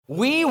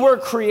We were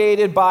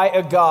created by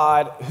a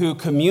God who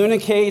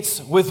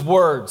communicates with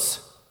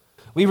words.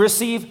 We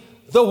receive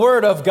the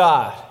word of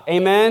God.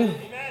 Amen?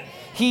 Amen.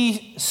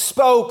 He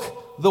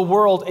spoke the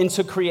world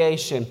into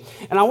creation.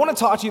 And I want to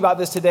talk to you about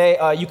this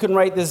today. You can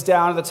write this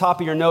down at the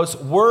top of your notes.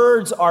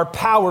 Words are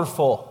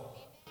powerful.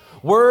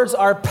 Words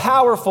are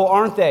powerful,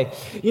 aren't they?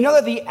 You know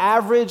that the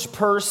average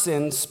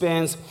person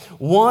spends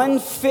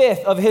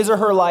 1/5 of his or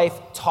her life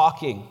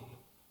talking.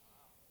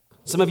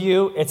 Some of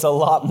you, it's a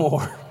lot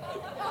more.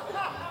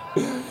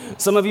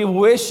 Some of you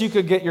wish you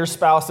could get your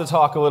spouse to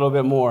talk a little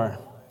bit more.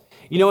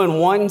 You know, in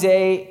one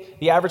day,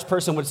 the average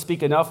person would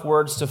speak enough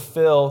words to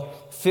fill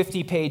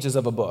 50 pages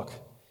of a book.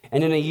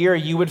 And in a year,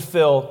 you would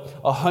fill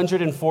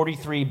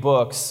 143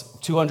 books,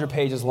 200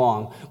 pages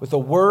long, with the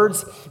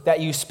words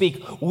that you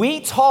speak. We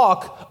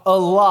talk a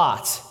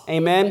lot,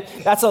 amen?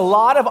 That's a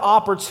lot of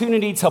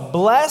opportunity to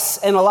bless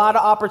and a lot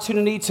of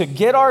opportunity to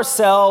get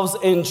ourselves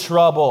in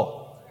trouble.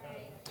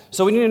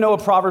 So we need to know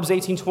what Proverbs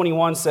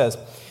 18:21 says.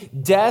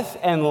 Death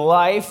and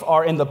life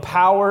are in the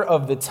power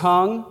of the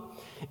tongue,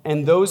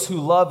 and those who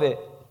love it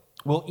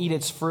will eat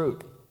its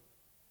fruit.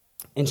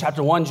 In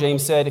chapter 1,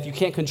 James said, if you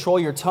can't control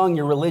your tongue,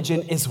 your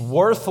religion is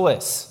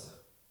worthless.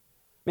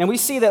 Man, we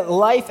see that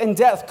life and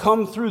death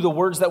come through the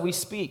words that we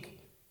speak.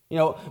 You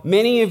know,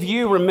 many of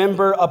you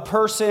remember a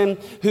person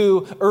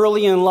who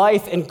early in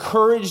life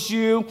encouraged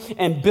you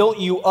and built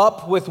you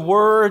up with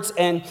words,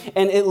 and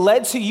it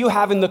led to you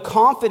having the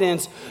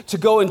confidence to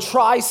go and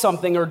try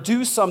something or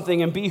do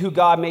something and be who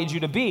God made you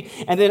to be.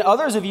 And then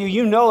others of you,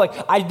 you know, like,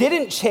 I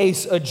didn't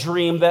chase a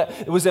dream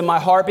that was in my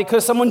heart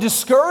because someone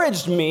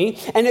discouraged me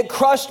and it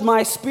crushed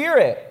my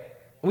spirit.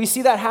 We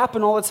see that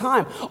happen all the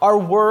time. Our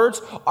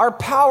words are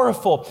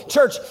powerful.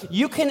 Church,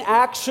 you can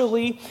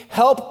actually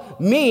help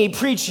me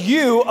preach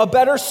you a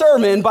better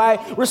sermon by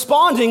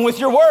responding with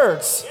your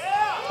words.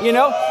 You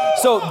know?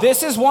 So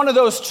this is one of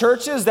those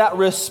churches that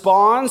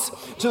responds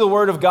to the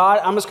word of God.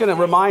 I'm just going to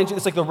remind you,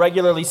 it's like the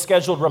regularly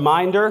scheduled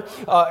reminder.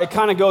 It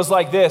kind of goes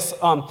like this.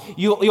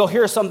 You'll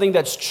hear something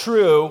that's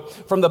true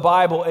from the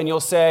Bible and you'll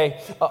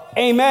say,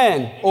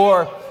 amen.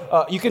 Or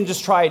you can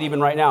just try it even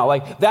right now.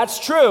 Like, that's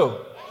true.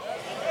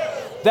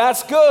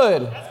 That's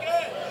good.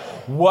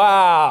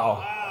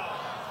 Wow.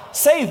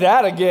 Say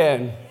that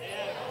again.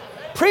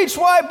 Preach,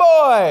 white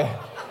boy.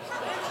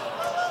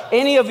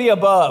 Any of the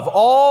above.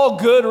 All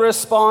good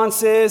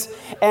responses.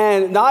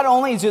 And not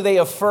only do they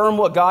affirm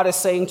what God is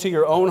saying to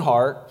your own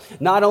heart,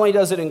 not only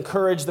does it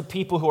encourage the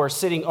people who are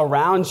sitting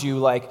around you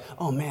like,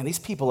 oh man, these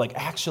people like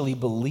actually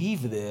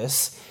believe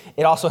this.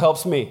 It also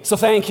helps me. So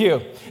thank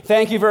you.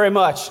 Thank you very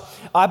much.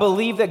 I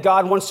believe that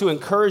God wants to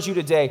encourage you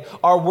today.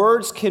 Our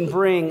words can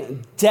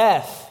bring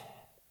death.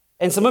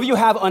 And some of you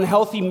have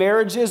unhealthy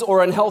marriages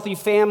or unhealthy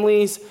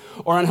families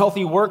or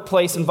unhealthy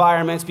workplace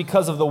environments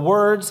because of the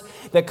words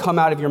that come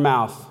out of your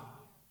mouth.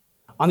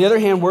 On the other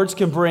hand, words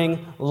can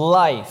bring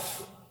life.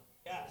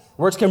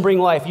 Words can bring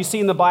life. You see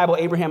in the Bible,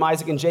 Abraham,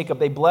 Isaac, and Jacob,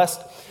 they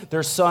blessed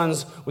their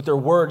sons with their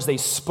words. They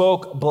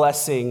spoke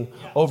blessing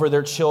over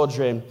their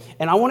children.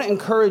 And I want to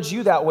encourage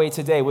you that way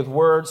today with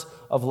words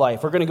of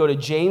life. We're going to go to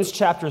James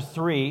chapter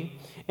 3,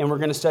 and we're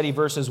going to study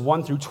verses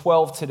 1 through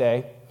 12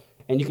 today.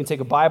 And you can take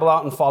a Bible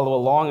out and follow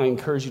along. I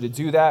encourage you to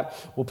do that.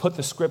 We'll put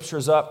the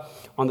scriptures up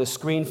on the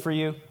screen for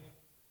you.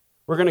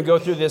 We're going to go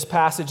through this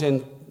passage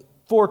in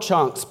 4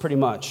 chunks, pretty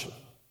much.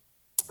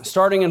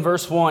 Starting in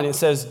verse 1, it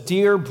says,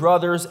 Dear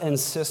brothers and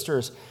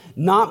sisters,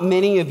 not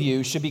many of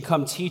you should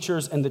become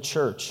teachers in the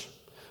church,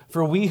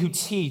 for we who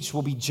teach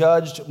will be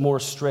judged more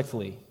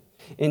strictly.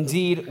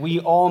 Indeed, we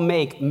all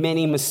make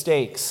many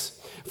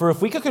mistakes. For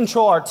if we could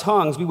control our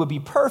tongues, we would be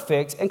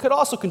perfect and could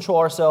also control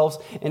ourselves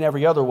in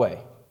every other way.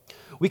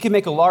 We can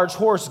make a large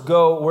horse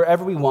go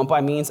wherever we want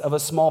by means of a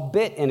small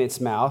bit in its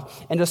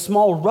mouth, and a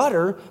small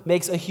rudder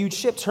makes a huge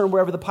ship turn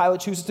wherever the pilot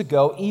chooses to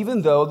go,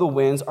 even though the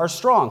winds are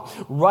strong.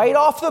 Right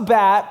off the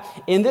bat,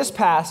 in this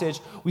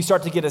passage, we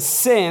start to get a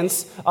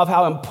sense of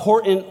how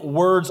important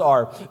words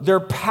are.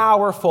 They're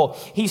powerful.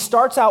 He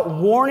starts out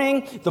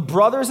warning the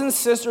brothers and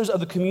sisters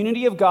of the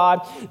community of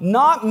God,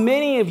 not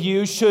many of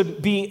you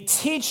should be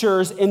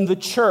teachers in the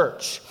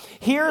church.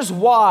 Here's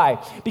why.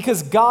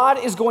 Because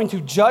God is going to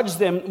judge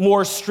them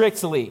more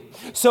strictly.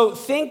 So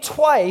think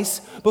twice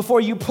before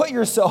you put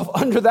yourself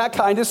under that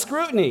kind of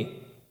scrutiny.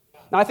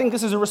 Now, I think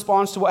this is a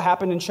response to what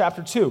happened in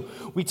chapter 2.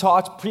 We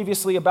talked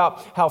previously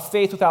about how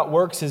faith without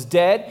works is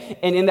dead.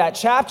 And in that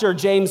chapter,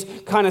 James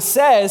kind of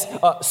says,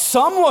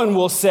 someone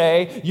will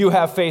say, you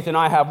have faith and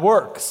I have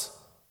works.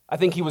 I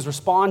think he was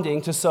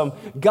responding to some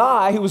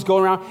guy who was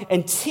going around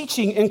and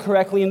teaching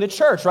incorrectly in the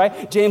church,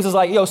 right? James is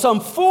like, some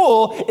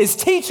fool is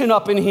teaching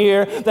up in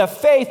here that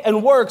faith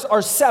and works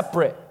are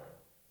separate.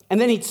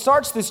 And then he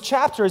starts this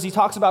chapter as he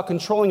talks about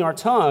controlling our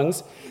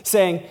tongues,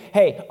 saying,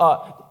 hey,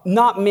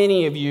 not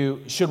many of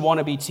you should want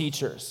to be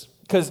teachers.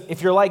 Because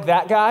if you're like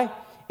that guy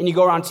and you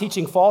go around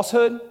teaching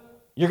falsehood,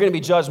 you're going to be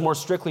judged more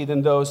strictly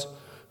than those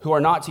who are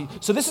not teachers.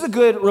 So this is a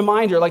good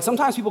reminder. Like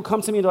sometimes people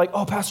come to me and they're like,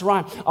 oh, Pastor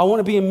Ryan, I want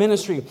to be in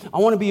ministry. I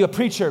want to be a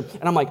preacher.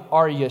 And I'm like,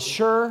 are you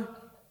sure?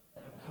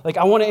 Like,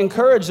 I want to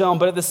encourage them,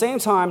 but at the same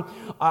time,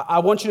 I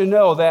want you to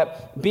know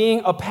that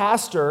being a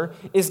pastor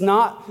is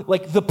not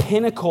like the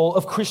pinnacle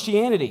of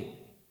Christianity.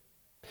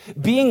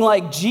 Being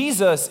like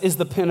Jesus is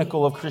the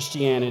pinnacle of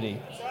Christianity.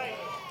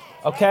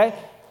 Okay?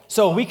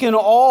 So we can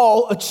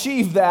all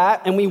achieve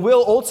that, and we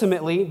will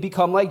ultimately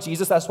become like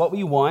Jesus. That's what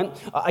we want.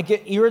 I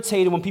get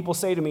irritated when people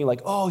say to me,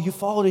 like, oh, you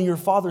followed in your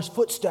father's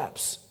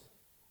footsteps.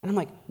 And I'm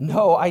like,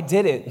 no, I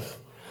didn't.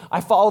 I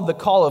followed the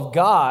call of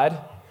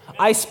God.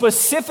 I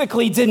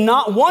specifically did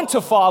not want to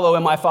follow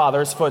in my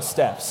father's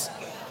footsteps.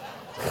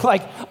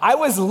 Like, I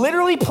was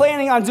literally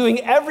planning on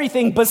doing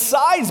everything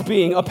besides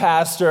being a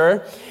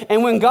pastor.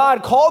 And when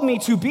God called me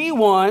to be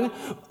one,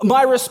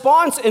 my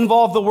response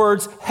involved the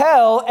words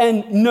hell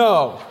and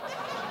no.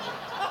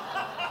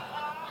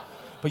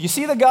 But you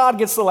see that God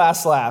gets the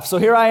last laugh. So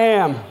here I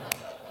am.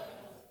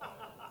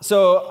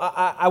 So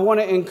I want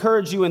to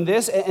encourage you in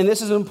this, and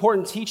this is an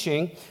important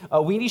teaching.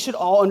 We should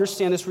all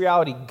understand this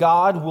reality.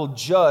 God will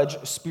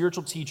judge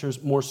spiritual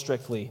teachers more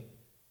strictly.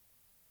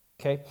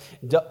 Okay?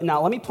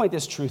 Now, let me point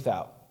this truth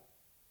out.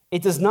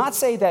 It does not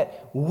say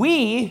that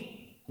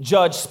we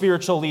judge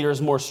spiritual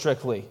leaders more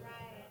strictly.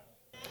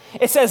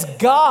 It says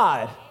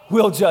God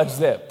will judge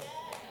them.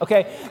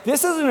 Okay?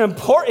 This is an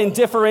important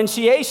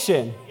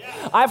differentiation.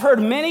 I've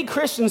heard many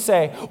Christians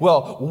say,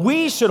 well,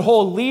 we should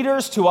hold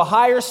leaders to a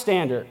higher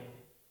standard.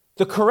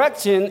 The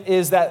correction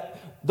is that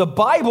the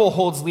Bible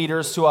holds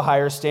leaders to a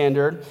higher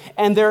standard,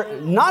 and they're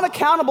not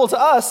accountable to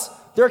us,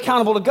 they're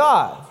accountable to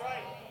God.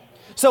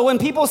 So when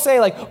people say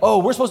like, oh,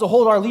 we're supposed to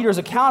hold our leaders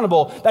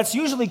accountable, that's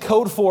usually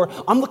code for,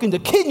 I'm looking to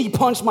kidney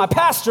punch my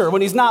pastor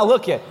when he's not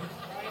looking,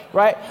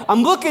 right?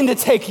 I'm looking to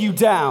take you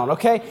down,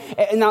 okay?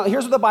 And now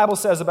here's what the Bible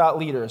says about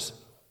leaders.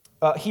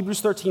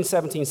 Hebrews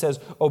 13:17 says,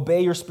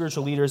 obey your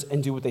spiritual leaders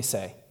and do what they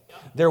say.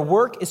 Their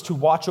work is to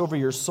watch over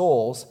your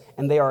souls,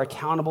 and they are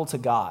accountable to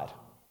God.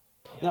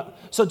 Now,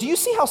 so do you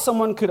see how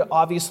someone could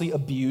obviously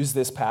abuse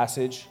this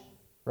passage,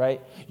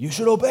 right? You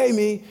should obey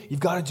me. You've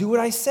got to do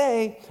what I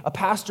say. A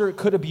pastor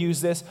could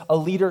abuse this. A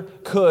leader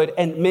could,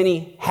 and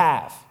many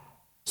have.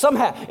 Some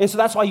have. And so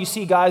that's why you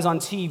see guys on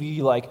TV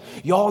like,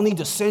 y'all need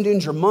to send in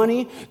your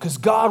money because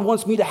God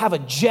wants me to have a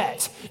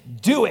jet.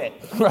 Do it,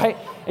 right?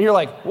 And you're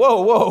like,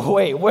 whoa,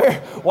 wait,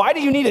 why do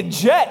you need a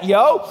jet,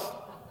 yo?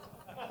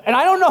 And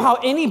I don't know how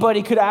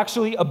anybody could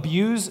actually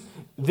abuse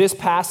this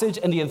passage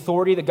and the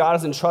authority that God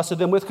has entrusted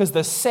them with, because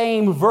the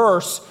same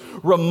verse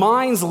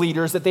reminds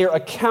leaders that they are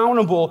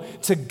accountable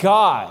to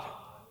God.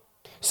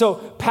 So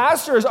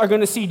pastors are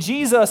going to see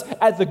Jesus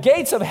at the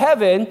gates of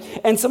heaven,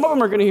 and some of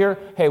them are going to hear,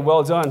 hey,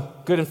 well done,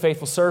 good and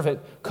faithful servant.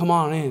 Come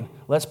on in,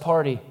 let's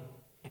party.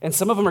 And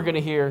some of them are going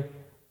to hear,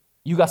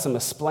 you got some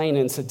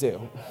explaining to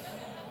do.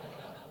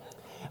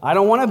 I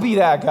don't want to be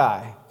that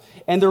guy.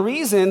 And the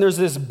reason there's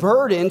this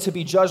burden to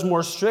be judged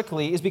more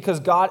strictly is because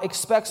God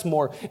expects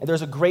more. And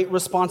there's a great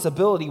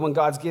responsibility when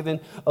God's given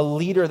a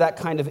leader that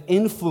kind of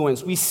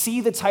influence. We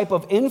see the type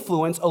of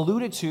influence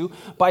alluded to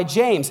by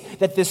James,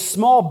 that this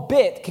small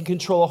bit can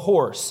control a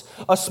horse.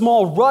 A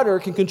small rudder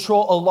can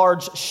control a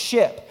large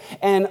ship.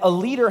 And a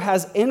leader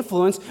has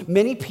influence.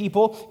 Many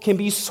people can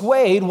be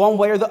swayed one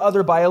way or the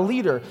other by a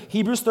leader.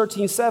 Hebrews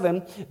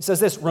 13:7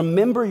 says this,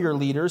 remember your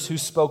leaders who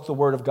spoke the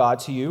word of God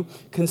to you.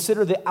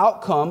 Consider the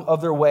outcome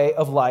of their way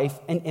of life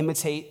and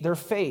imitate their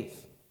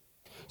faith.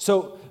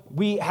 So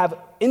we have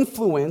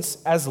influence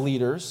as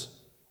leaders,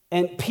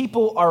 and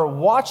people are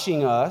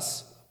watching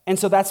us. And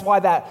so that's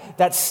why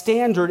that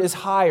standard is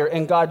higher,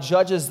 and God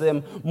judges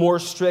them more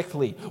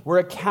strictly. We're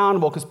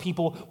accountable because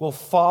people will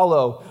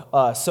follow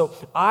us. So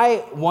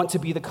I want to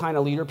be the kind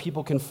of leader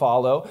people can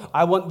follow.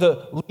 I want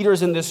the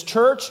leaders in this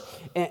church,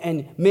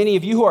 and many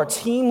of you who are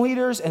team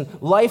leaders and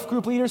life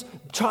group leaders,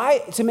 try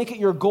to make it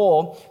your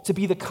goal to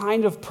be the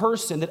kind of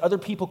person that other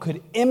people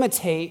could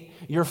imitate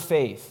your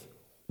faith.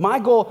 My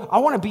goal, I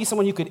want to be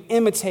someone you could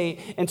imitate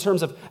in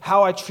terms of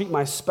how I treat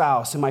my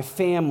spouse and my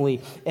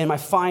family and my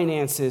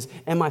finances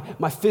and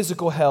my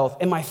physical health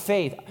and my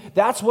faith.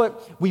 That's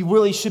what we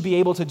really should be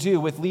able to do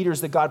with leaders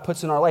that God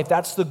puts in our life.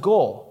 That's the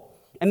goal.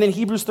 And then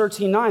Hebrews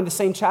 13:9, the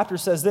same chapter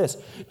says this,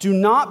 do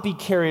not be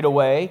carried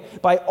away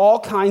by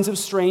all kinds of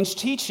strange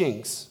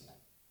teachings.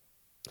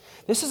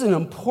 This is an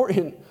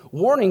important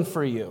warning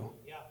for you.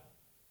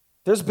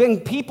 There's been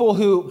people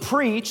who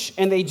preach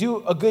and they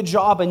do a good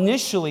job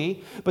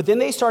initially, but then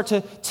they start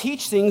to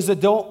teach things that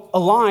don't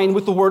align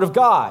with the Word of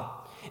God.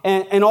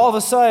 And all of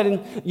a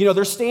sudden,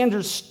 their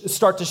standards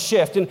start to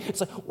shift. And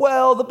it's like,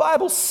 well, the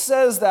Bible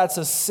says that's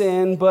a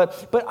sin,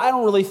 but I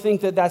don't really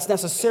think that that's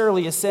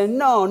necessarily a sin.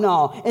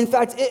 No. In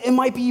fact, it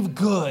might be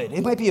good.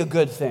 It might be a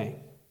good thing.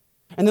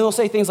 And then they'll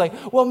say things like,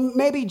 well,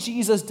 maybe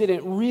Jesus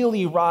didn't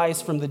really rise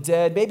from the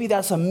dead. Maybe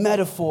that's a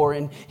metaphor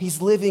and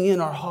he's living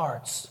in our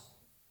hearts.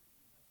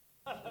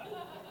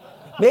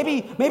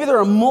 Maybe there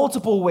are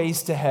multiple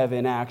ways to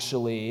heaven,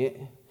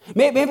 actually.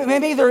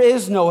 Maybe there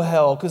is no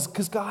hell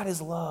because God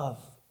is love,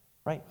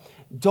 right?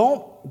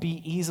 Don't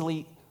be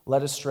easily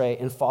led astray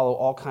and follow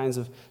all kinds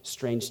of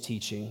strange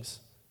teachings.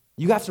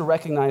 You have to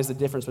recognize the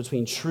difference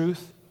between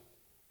truth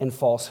and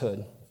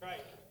falsehood. Right.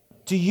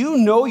 do you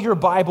know your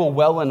Bible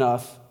well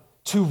enough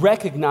to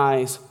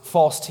recognize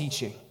false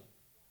teaching?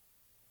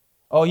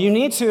 Oh, you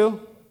need to.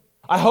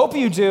 I hope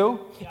you do.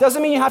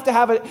 Doesn't mean you have to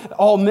have it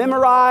all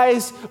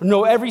memorized,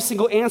 know every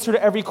single answer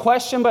to every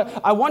question,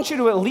 but I want you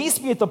to at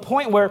least be at the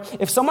point where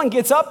if someone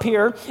gets up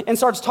here and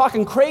starts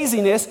talking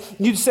craziness,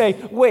 you'd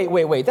say,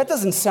 wait, that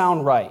doesn't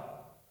sound right.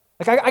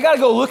 Like, I got to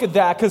go look at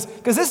that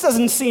because this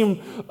doesn't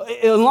seem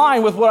in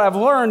line with what I've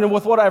learned and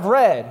with what I've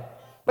read.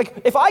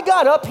 Like, if I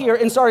got up here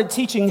and started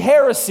teaching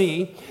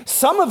heresy,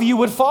 some of you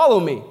would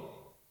follow me.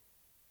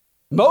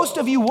 Most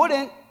of you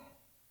wouldn't.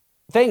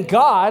 Thank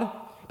God.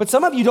 But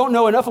some of you don't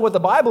know enough of what the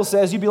Bible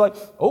says. You'd be like,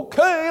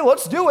 okay,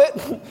 let's do it,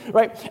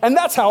 right? And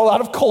that's how a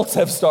lot of cults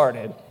have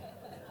started.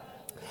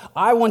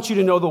 I want you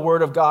to know the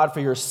Word of God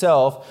for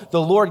yourself.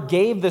 The Lord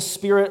gave the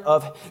Spirit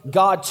of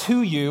God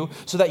to you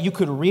so that you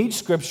could read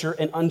Scripture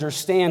and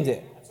understand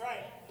it. That's right.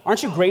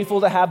 Aren't you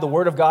grateful to have the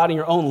Word of God in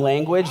your own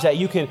language that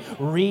you can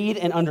read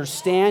and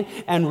understand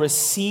and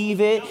receive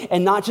it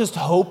and not just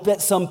hope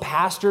that some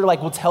pastor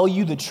will tell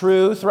you the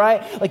truth,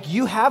 right? Like,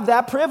 you have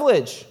that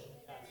privilege.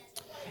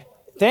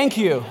 Thank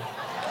you.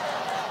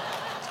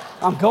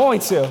 I'm going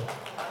to.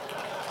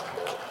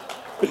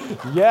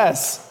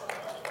 Yes.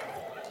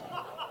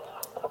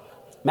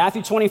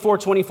 Matthew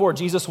 24:24,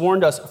 Jesus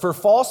warned us, for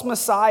false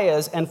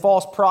messiahs and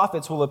false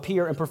prophets will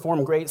appear and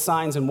perform great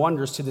signs and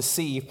wonders to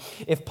deceive,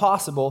 if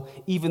possible,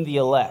 even the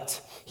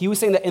elect. He was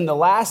saying that in the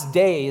last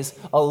days,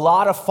 a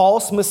lot of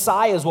false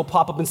messiahs will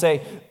pop up and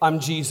say, I'm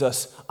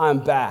Jesus,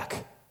 I'm back.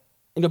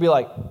 And you'll be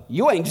like,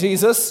 you ain't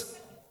Jesus.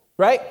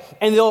 Right?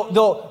 And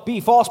they'll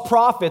be false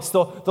prophets.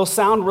 They'll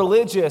sound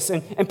religious,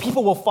 and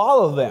people will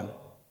follow them.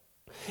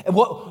 And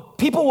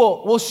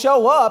people will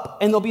show up,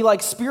 and they'll be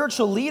like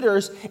spiritual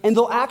leaders, and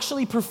they'll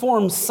actually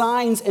perform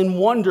signs and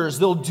wonders.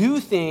 They'll do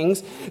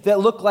things that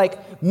look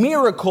like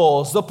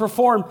miracles. They'll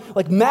perform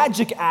like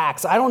magic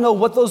acts. I don't know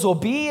what those will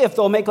be, if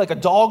they'll make like a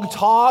dog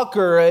talk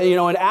or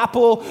an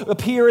apple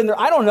appear in there.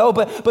 I don't know,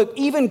 but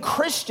even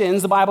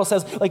Christians, the Bible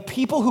says, like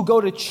people who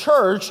go to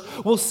church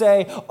will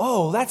say,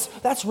 oh,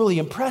 that's really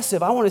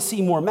impressive. I want to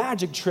see more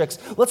magic tricks.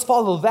 Let's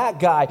follow that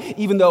guy,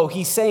 even though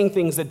he's saying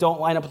things that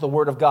don't line up with the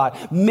Word of God.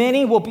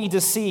 Many will be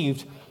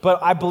deceived,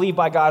 but I believe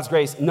by God's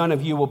grace, none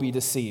of you will be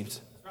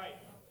deceived. Right.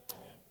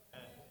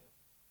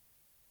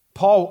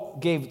 Paul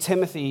gave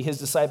Timothy, his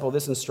disciple,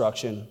 this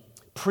instruction: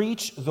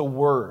 preach the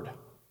word.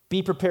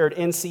 Be prepared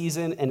in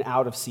season and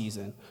out of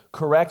season.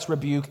 Correct,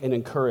 rebuke, and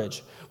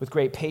encourage with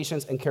great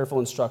patience and careful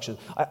instruction.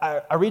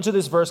 I read you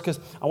this verse because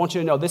I want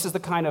you to know this is the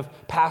kind of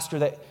pastor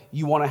that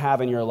you want to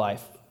have in your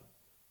life.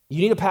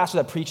 You need a pastor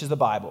that preaches the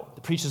Bible,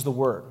 that preaches the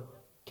word.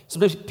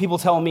 Sometimes people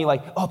tell me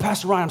like, oh,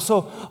 Pastor Ryan,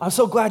 I'm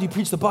so glad you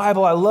preach the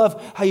Bible. I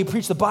love how you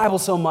preach the Bible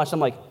so much. I'm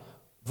like,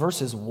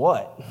 versus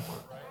what?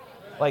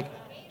 Like,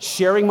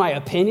 sharing my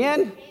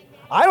opinion?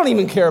 I don't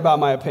even care about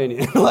my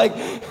opinion. Like,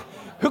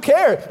 who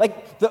cares?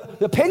 Like,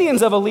 the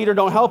opinions of a leader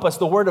don't help us.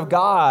 The Word of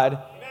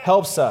God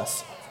helps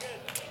us.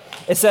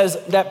 It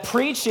says that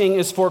preaching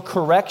is for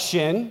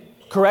correction.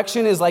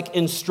 Correction is like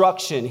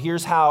instruction.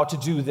 Here's how to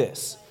do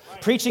this.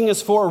 Preaching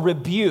is for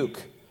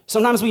rebuke.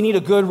 Sometimes we need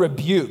a good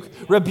rebuke.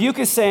 Rebuke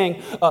is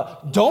saying,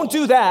 don't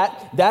do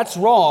that. That's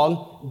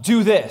wrong.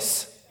 Do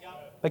this.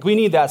 Like, we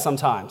need that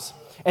sometimes.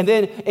 And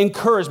then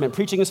encouragement.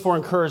 Preaching is for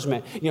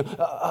encouragement.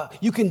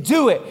 You can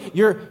do it.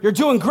 You're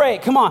doing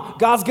great. Come on.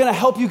 God's going to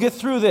help you get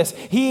through this.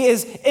 He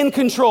is in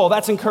control.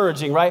 That's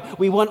encouraging, right?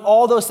 We want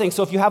all those things.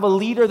 So if you have a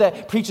leader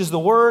that preaches the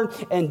word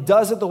and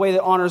does it the way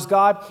that honors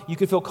God, you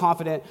can feel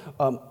confident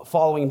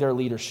following their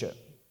leadership.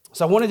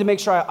 So I wanted to make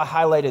sure I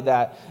highlighted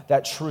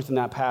that truth in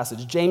that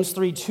passage. James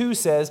 3:2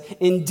 says,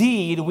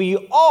 indeed, we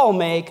all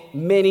make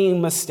many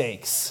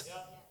mistakes.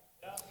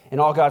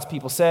 And all God's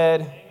people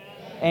said,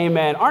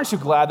 amen. Aren't you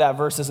glad that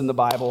verse is in the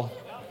Bible?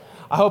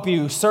 I hope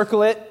you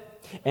circle it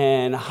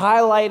and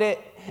highlight it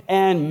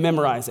and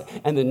memorize it.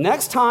 And the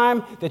next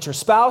time that your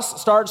spouse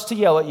starts to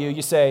yell at you,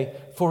 you say,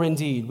 for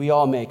indeed, we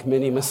all make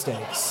many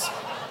mistakes.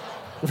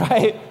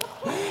 Right?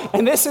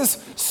 And this is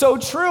so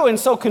true and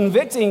so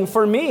convicting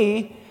for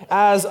me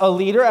as a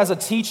leader, as a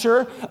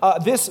teacher.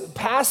 This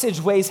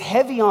passage weighs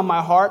heavy on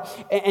my heart,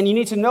 and you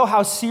need to know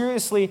how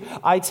seriously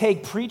I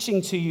take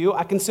preaching to you.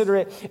 I consider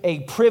it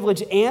a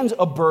privilege and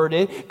a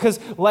burden, because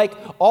like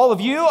all of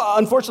you,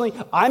 unfortunately,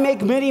 I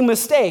make many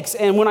mistakes.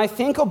 And when I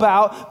think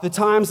about the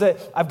times that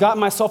I've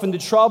gotten myself into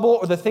trouble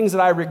or the things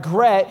that I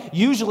regret,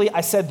 usually I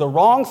said the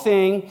wrong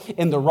thing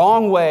in the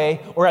wrong way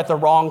or at the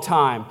wrong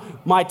time.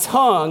 My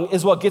tongue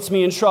is what gets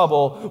me in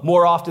trouble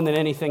more often than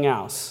anything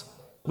else.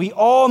 We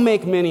all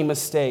make many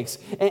mistakes.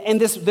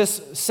 And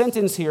this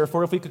sentence here,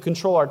 for if we could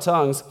control our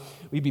tongues,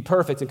 we'd be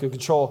perfect and could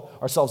control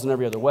ourselves in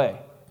every other way.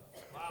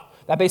 Wow.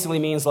 That basically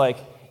means like,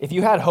 if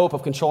you had hope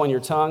of controlling your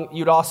tongue,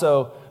 you'd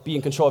also be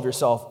in control of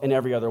yourself in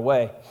every other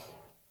way.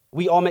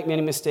 We all make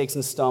many mistakes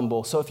and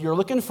stumble. So if you're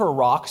looking for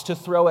rocks to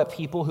throw at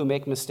people who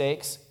make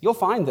mistakes, you'll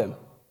find them,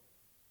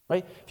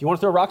 right? If you want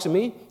to throw rocks at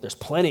me, there's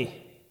plenty.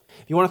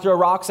 If you want to throw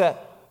rocks at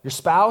your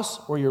spouse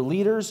or your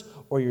leaders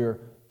or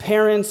your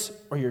parents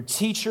or your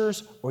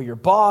teachers or your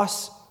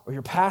boss or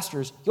your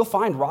pastors, you'll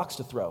find rocks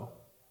to throw.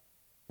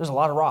 There's a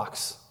lot of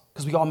rocks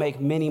because we all make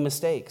many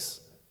mistakes.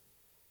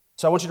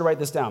 So I want you to write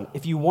this down.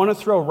 If you want to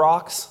throw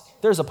rocks,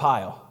 there's a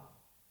pile.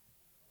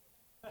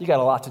 You got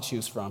a lot to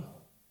choose from.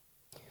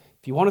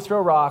 If you want to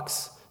throw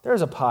rocks,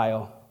 there's a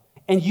pile,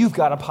 and you've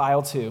got a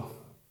pile too.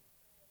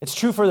 It's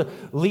true for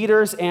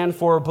leaders and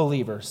for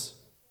believers.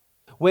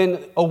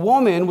 When a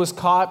woman was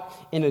caught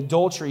in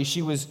adultery,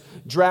 she was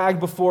dragged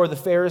before the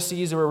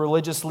Pharisees, who were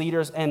religious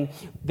leaders, and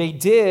they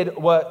did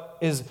what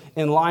is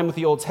in line with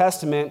the Old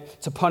Testament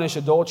to punish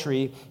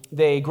adultery.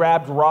 They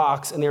grabbed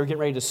rocks, and they were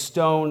getting ready to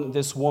stone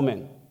this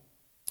woman.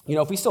 You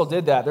know, if we still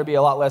did that, there'd be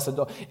a lot less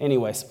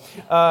Anyways.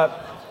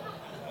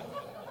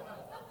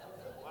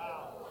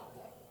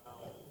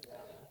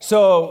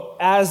 So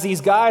as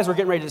these guys were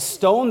getting ready to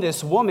stone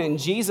this woman,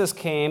 Jesus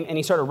came, and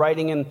he started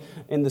writing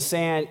in the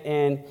sand,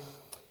 and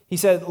he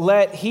said,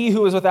 "Let he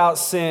who is without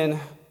sin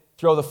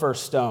throw the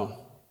first stone."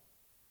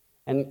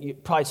 And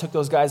it probably took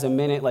those guys a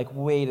minute, like,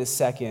 wait a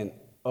second.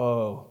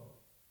 Oh,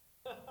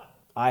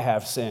 I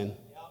have sin.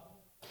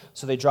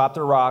 So they dropped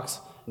their rocks,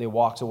 and they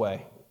walked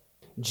away.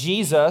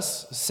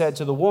 Jesus said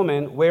to the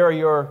woman, "Where are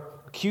your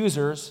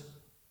accusers?"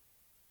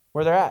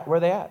 Where are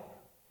they at?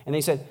 And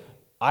they said,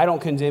 "I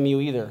don't condemn you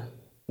either.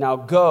 Now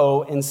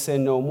go and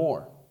sin no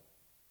more."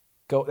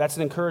 Go. That's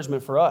an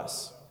encouragement for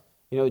us.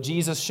 You know,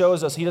 Jesus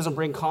shows us he doesn't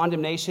bring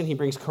condemnation, he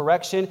brings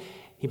correction,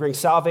 he brings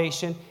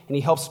salvation, and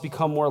he helps us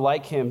become more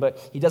like him, but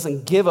he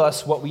doesn't give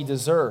us what we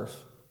deserve.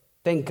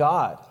 Thank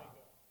God,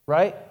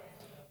 right?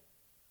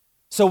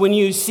 So when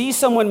you see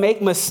someone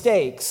make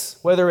mistakes,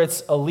 whether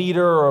it's a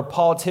leader or a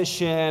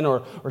politician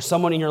or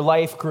someone in your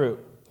life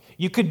group,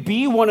 you could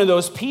be one of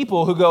those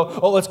people who go,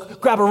 "Oh, let's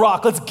grab a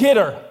rock, let's get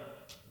her."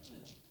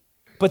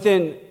 But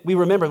then we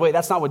remember, wait,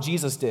 that's not what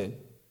Jesus did.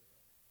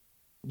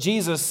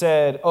 Jesus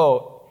said,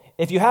 "Oh,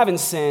 if you haven't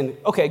sinned,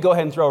 okay, go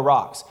ahead and throw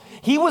rocks."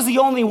 He was the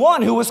only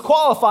one who was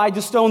qualified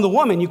to stone the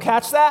woman. You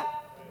catch that?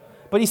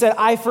 But he said,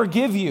 "I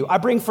forgive you. I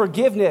bring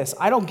forgiveness.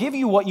 I don't give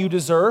you what you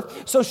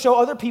deserve, so show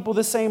other people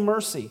the same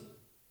mercy."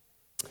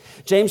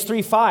 James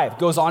 3:5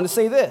 goes on to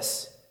say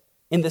this: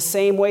 "In the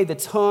same way, the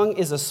tongue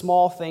is a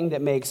small thing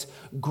that makes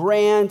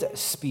grand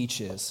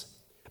speeches,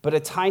 but a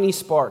tiny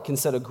spark can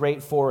set a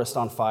great forest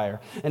on fire.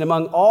 And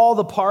among all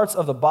the parts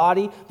of the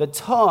body, the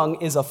tongue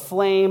is a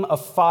flame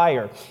of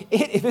fire."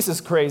 This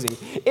is crazy.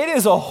 It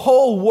is a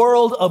whole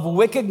world of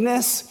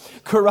wickedness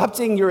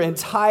corrupting your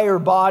entire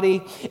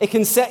body. It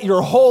can set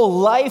your whole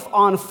life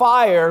on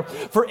fire,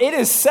 for it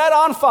is set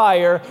on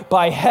fire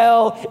by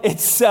hell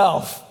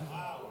itself.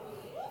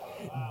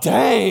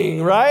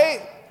 Dang,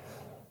 right?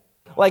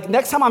 Like,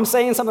 next time I'm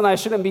saying something I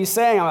shouldn't be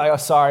saying, I'm like, "Oh,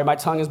 sorry, my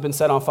tongue has been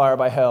set on fire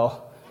by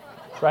hell,"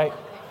 right?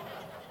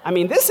 I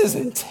mean, this is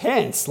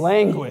intense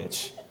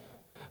language.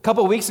 A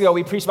couple of weeks ago,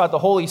 we preached about the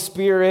Holy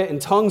Spirit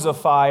and tongues of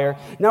fire.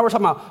 Now we're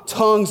talking about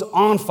tongues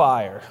on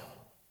fire.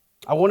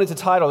 I wanted to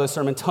title this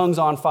sermon, "Tongues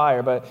on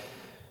Fire," but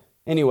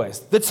anyways,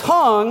 the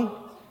tongue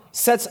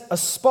sets a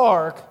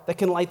spark that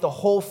can light the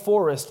whole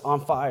forest on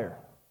fire.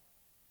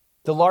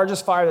 The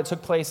largest fire that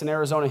took place in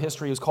Arizona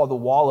history was called the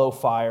Wallow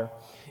Fire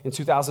in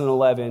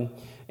 2011,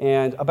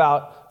 and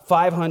about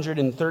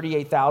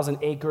 538,000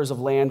 acres of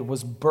land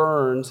was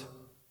burned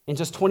in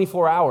just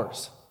 24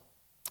 hours.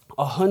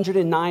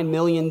 $109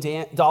 million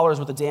worth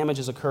of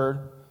damages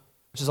occurred,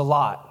 which is a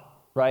lot,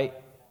 right?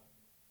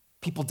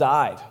 People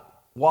died.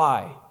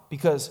 Why?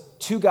 Because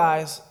two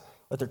guys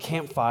let their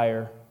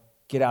campfire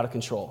get out of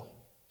control.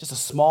 Just a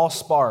small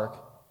spark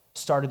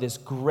started this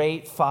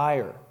great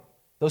fire.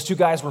 Those two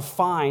guys were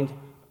fined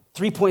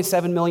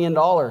 $3.7 million.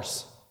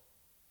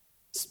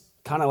 It's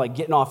kind of like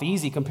getting off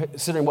easy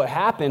considering what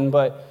happened,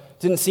 but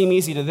didn't seem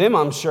easy to them,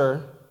 I'm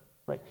sure.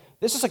 Right?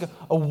 This is like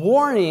a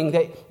warning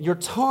that your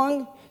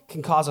tongue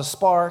can cause a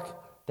spark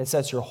that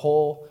sets your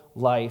whole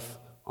life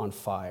on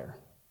fire.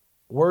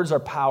 Words are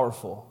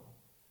powerful.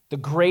 The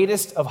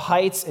greatest of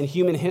heights in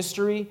human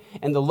history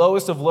and the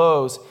lowest of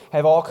lows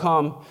have all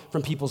come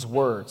from people's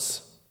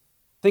words.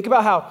 Think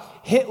about how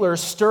Hitler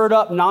stirred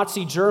up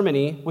Nazi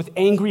Germany with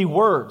angry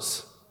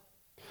words.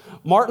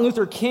 Martin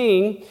Luther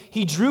King,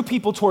 he drew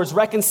people towards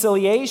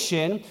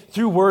reconciliation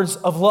through words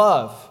of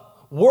love.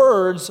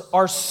 Words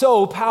are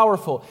so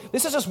powerful.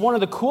 This is just one of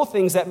the cool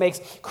things that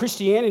makes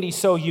Christianity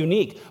so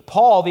unique.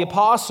 Paul, the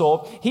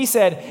apostle, he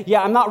said,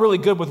 "Yeah, I'm not really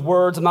good with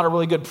words. I'm not a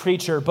really good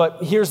preacher,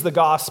 but here's the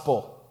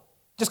gospel."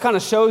 Just kind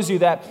of shows you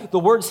that the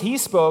words he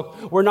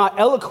spoke were not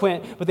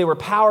eloquent, but they were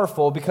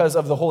powerful because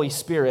of the Holy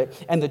Spirit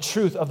and the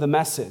truth of the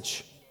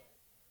message.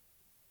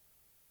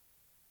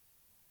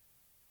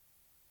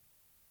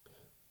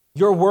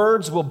 Your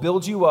words will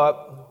build you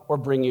up or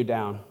bring you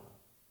down.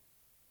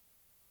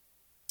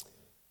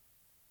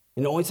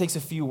 And it only takes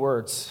a few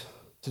words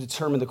to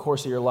determine the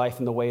course of your life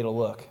and the way it'll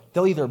look.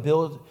 They'll either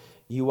build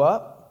you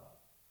up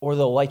or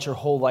they'll light your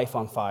whole life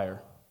on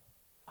fire.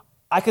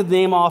 I could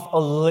name off a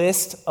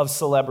list of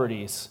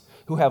celebrities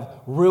who have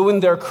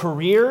ruined their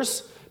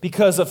careers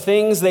because of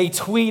things they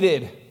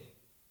tweeted.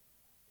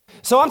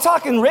 So I'm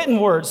talking written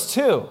words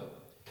too.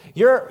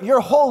 Your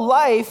whole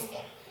life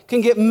can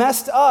get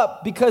messed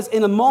up because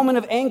in a moment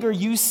of anger,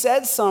 you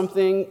said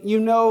something you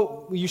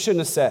know you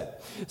shouldn't have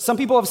said. Some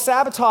people have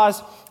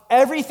sabotaged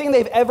everything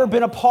they've ever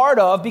been a part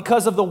of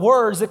because of the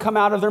words that come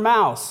out of their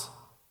mouths.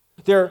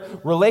 Their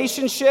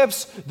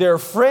relationships, their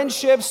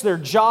friendships, their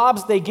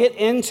jobs, they get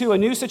into a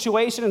new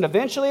situation and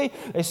eventually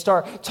they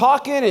start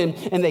talking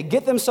and they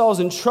get themselves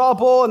in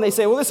trouble and they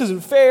say, well, this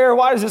isn't fair.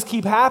 Why does this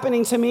keep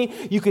happening to me?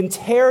 You can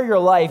tear your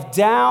life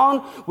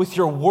down with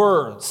your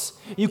words.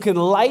 You can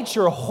light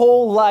your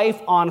whole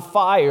life on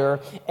fire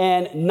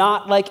and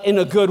not like in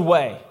a good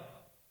way.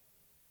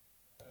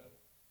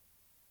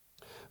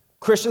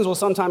 Christians will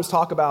sometimes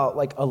talk about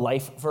like a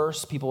life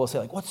verse. People will say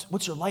like,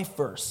 what's your life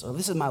verse? Or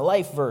this is my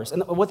life verse.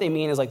 And what they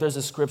mean is like, there's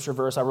a scripture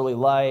verse I really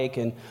like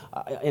and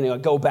I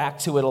go back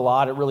to it a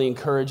lot. It really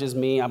encourages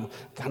me. I'm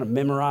kind of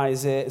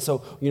memorize it. So,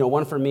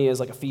 one for me is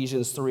like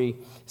Ephesians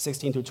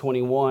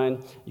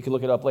 3:16-21. You can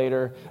look it up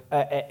later.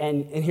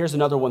 And here's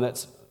another one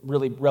that's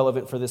really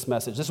relevant for this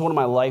message. This is one of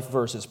my life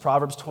verses,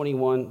 Proverbs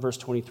 21, verse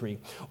 23.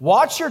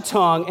 Watch your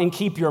tongue and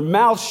keep your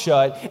mouth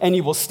shut and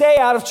you will stay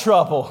out of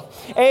trouble.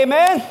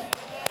 Amen?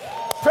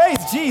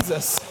 Praise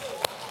Jesus.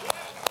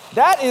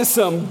 That is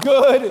some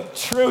good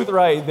truth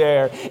right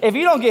there. If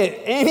you don't get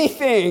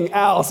anything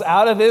else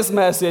out of this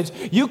message,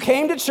 you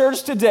came to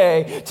church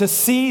today to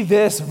see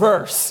this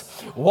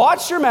verse.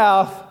 Watch your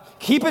mouth,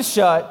 keep it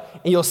shut,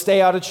 and you'll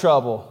stay out of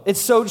trouble. It's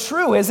so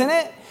true, isn't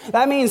it?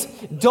 That means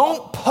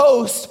don't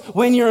post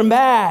when you're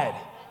mad.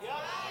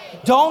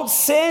 Don't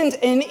send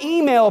an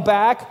email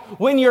back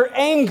when you're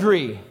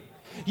angry.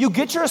 You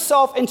get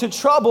yourself into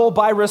trouble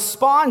by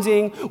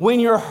responding when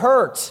you're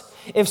hurt.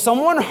 If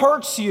someone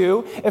hurts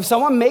you, if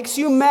someone makes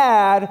you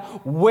mad,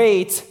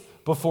 wait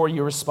before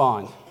you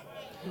respond.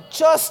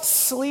 Just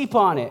sleep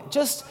on it.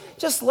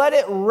 Just let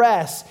it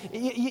rest.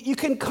 You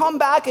can come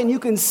back and you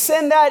can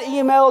send that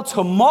email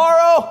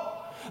tomorrow,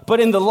 but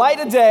in the light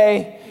of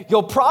day,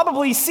 you'll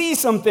probably see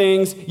some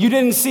things you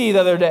didn't see the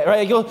other day,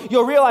 right?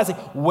 You'll realize,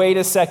 like, wait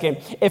a second.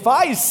 If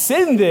I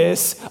send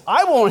this,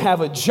 I won't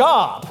have a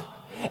job,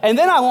 and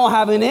then I won't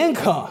have an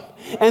income.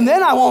 And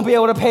then I won't be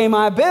able to pay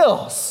my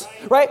bills,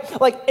 right?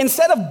 Like,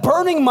 instead of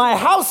burning my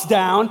house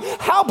down,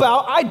 how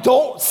about I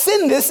don't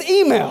send this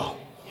email?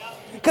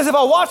 Because if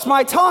I watch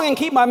my tongue and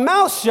keep my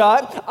mouth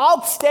shut,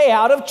 I'll stay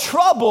out of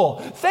trouble.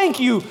 Thank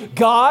you,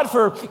 God,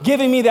 for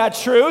giving me that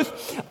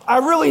truth. I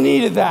really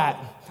needed that.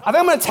 I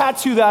think I'm going to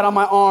tattoo that on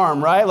my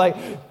arm, right? Like,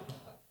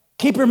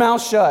 keep your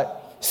mouth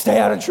shut. Stay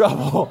out of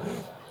trouble.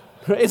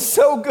 It's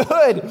so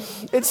good.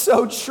 It's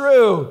so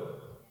true.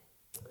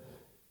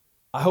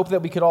 I hope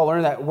that we could all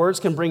learn that words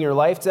can bring your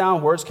life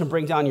down. Words can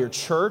bring down your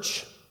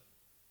church.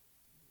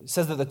 It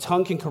says that the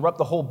tongue can corrupt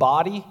the whole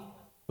body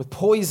with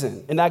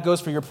poison, and that goes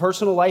for your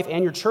personal life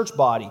and your church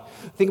body.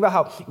 Think about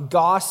how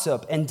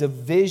gossip and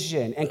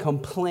division and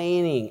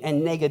complaining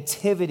and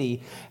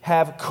negativity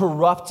have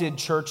corrupted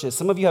churches.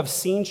 Some of you have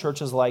seen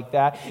churches like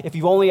that. If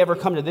you've only ever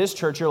come to this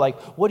church, you're like,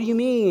 what do you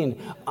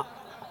mean?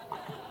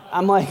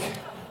 I'm like,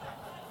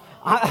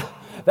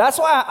 that's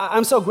why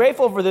I'm so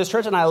grateful for this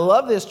church, and I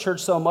love this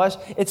church so much.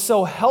 It's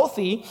so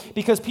healthy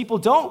because people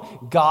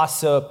don't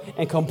gossip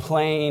and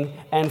complain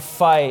and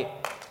fight.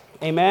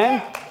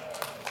 Amen?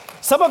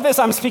 Some of this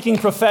I'm speaking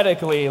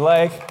prophetically,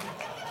 like,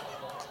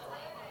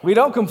 we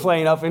don't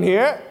complain up in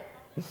here.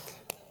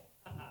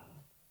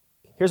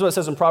 Here's what it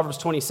says in Proverbs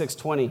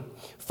 26:20.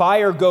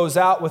 Fire goes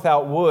out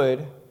without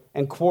wood,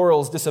 and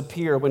quarrels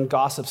disappear when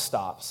gossip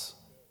stops.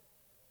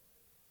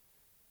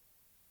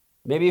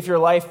 Maybe if your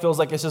life feels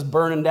like it's just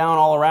burning down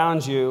all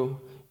around you,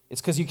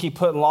 it's because you keep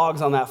putting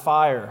logs on that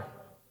fire.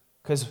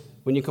 Because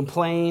when you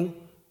complain,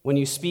 when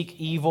you speak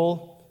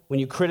evil, when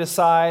you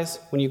criticize,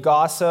 when you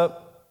gossip,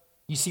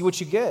 you see what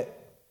you get.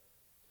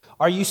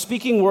 Are you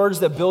speaking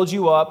words that build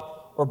you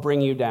up or bring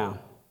you down?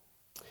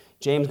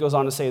 James goes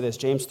on to say this,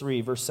 James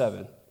 3, verse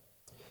 7.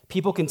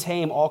 People can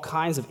tame all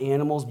kinds of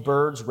animals,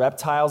 birds,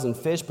 reptiles, and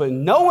fish, but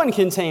no one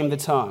can tame the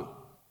tongue.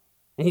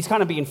 And he's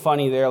kind of being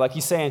funny there, like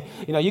he's saying,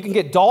 you can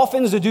get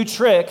dolphins to do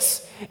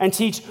tricks and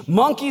teach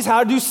monkeys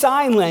how to do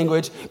sign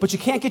language, but you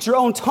can't get your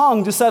own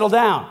tongue to settle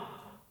down.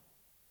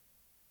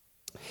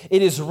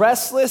 It is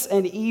restless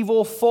and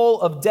evil,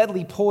 full of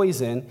deadly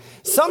poison.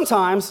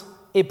 Sometimes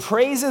it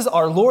praises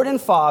our Lord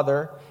and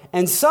Father,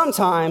 and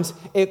sometimes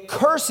it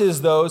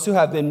curses those who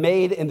have been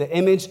made in the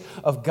image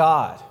of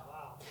God.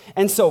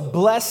 And so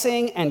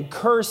blessing and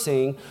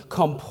cursing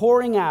come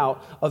pouring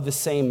out of the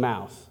same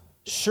mouth.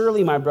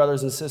 Surely, my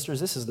brothers and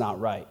sisters, this is not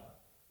right.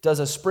 Does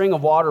a spring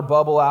of water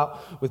bubble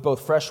out with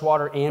both fresh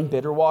water and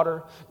bitter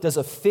water? Does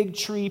a fig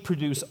tree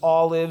produce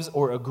olives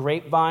or a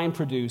grapevine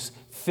produce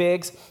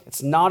figs?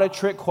 It's not a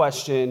trick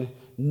question,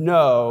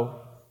 no.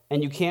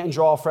 And you can't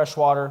draw fresh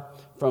water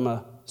from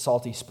a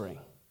salty spring.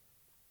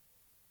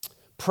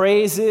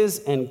 Praises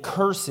and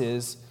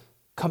curses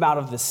come out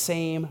of the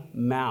same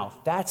mouth.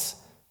 That's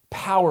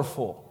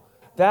powerful.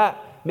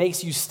 That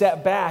makes you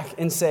step back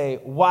and say,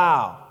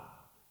 wow,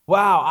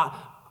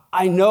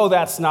 I know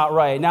that's not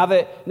right. Now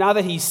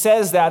that he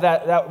says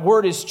that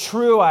word is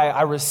true,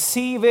 I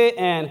receive it,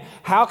 and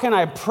how can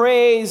I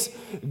praise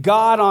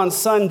God on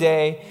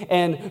Sunday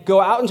and go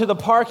out into the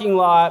parking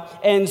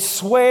lot and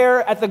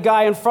swear at the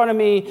guy in front of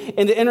me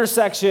in the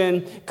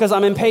intersection because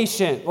I'm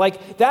impatient?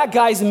 Like, that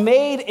guy's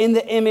made in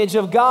the image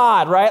of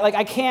God, right? Like,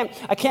 I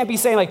can't be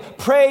saying like,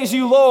 praise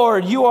you,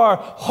 Lord, you are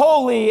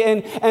holy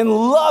and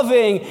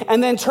loving,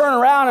 and then turn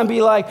around and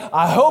be like,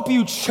 I hope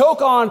you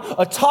choke on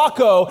a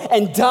taco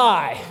and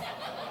die.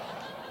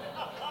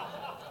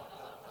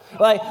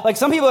 Like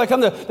some people that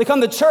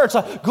come to church,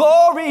 like,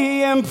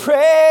 glory and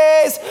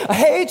praise, I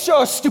hate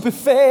your stupid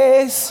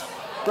face,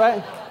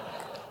 right?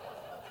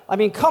 I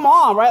mean, come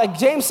on, right? Like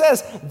James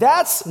says,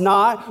 that's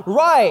not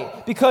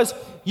right, because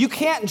you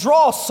can't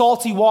draw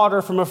salty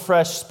water from a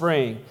fresh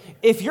spring.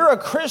 If you're a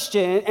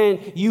Christian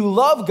and you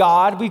love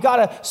God, we've got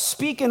to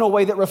speak in a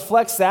way that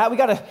reflects that. We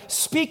got to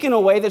speak in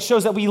a way that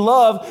shows that we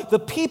love the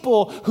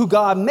people who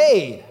God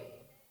made.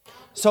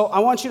 So I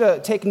want you to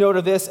take note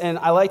of this, and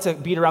I like to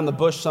beat around the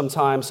bush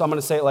sometimes, so I'm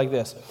going to say it like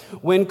this.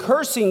 When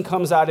cursing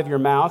comes out of your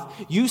mouth,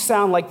 you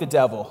sound like the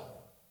devil.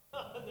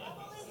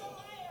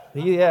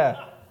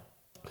 Yeah.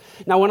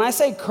 Now, when I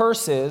say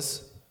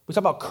curses, we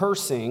talk about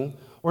cursing,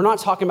 we're not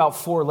talking about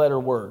 4-letter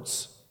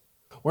words.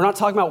 We're not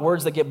talking about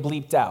words that get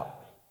bleeped out.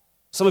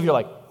 Some of you are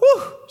like,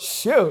 whew,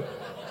 shoot.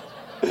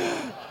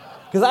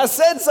 Because I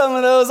said some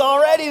of those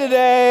already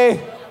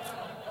today.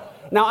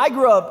 Now, I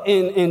grew up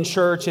in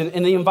church, and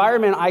in the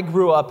environment I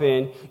grew up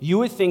in, you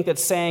would think that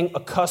saying a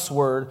cuss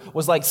word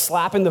was like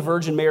slapping the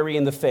Virgin Mary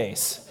in the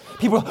face.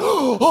 People are,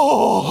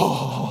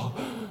 oh,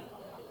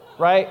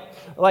 right?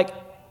 Like,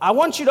 I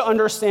want you to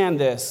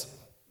understand this.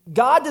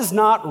 God does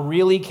not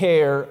really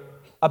care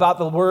about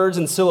the words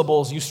and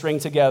syllables you string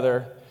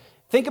together.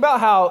 Think about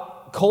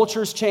how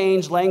cultures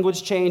change,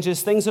 language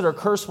changes. Things that are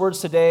curse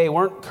words today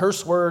weren't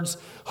curse words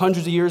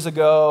hundreds of years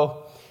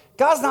ago.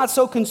 God's not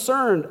so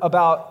concerned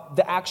about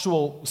the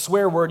actual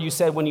swear word you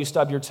said when you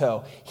stub your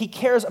toe. He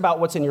cares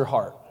about what's in your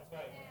heart.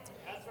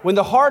 When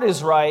the heart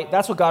is right,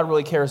 that's what God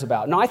really cares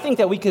about. Now, I think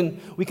that we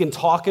can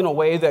talk in a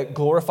way that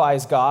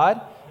glorifies God.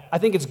 I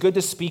think it's good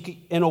to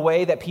speak in a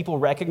way that people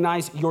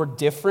recognize you're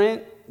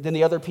different than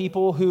the other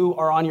people who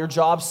are on your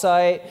job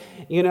site.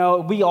 You know,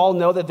 we all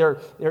know that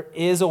there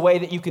is a way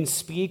that you can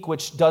speak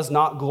which does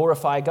not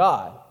glorify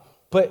God.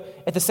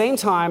 But at the same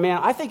time,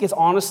 man, I think it's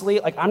honestly,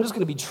 like, I'm just going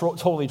to be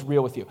totally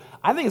real with you.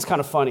 I think it's kind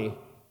of funny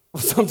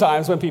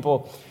sometimes when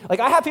people, like,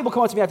 I have people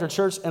come up to me after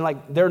church and,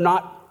 like, they're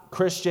not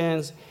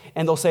Christians,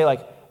 and they'll say,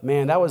 like,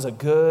 man, that was a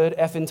good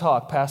effing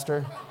talk,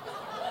 Pastor.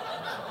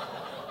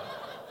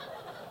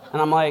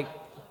 And I'm like,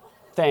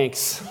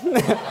 thanks.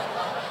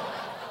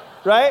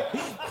 Right?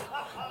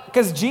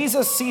 Because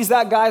Jesus sees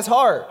that guy's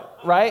heart,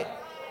 right?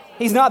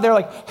 He's not there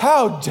like,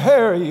 how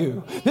dare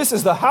you? This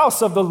is the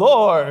house of the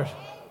Lord.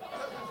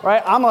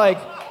 Right? I'm like,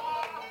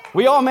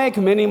 we all make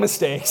many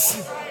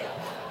mistakes,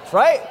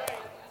 right?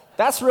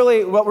 That's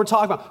really what we're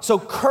talking about. So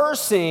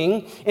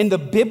cursing in the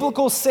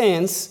biblical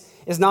sense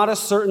is not a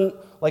certain,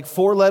 like,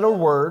 4-letter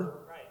word.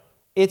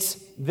 It's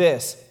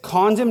this: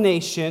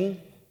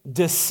 condemnation,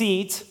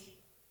 deceit,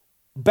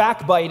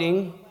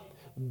 backbiting,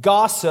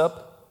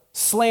 gossip,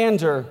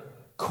 slander,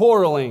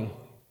 quarreling.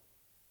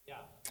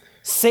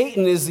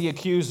 Satan is the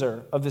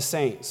accuser of the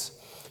saints.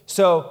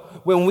 So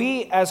when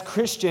we as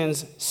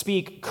Christians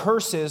speak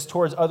curses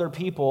towards other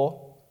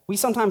people, we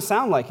sometimes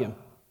sound like him.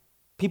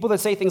 People that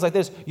say things like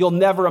this, you'll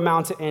never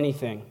amount to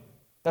anything.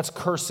 That's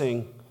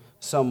cursing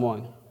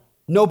someone.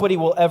 Nobody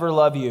will ever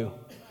love you.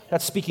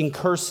 That's speaking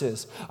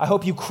curses. I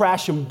hope you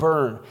crash and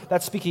burn.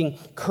 That's speaking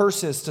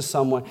curses to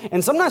someone.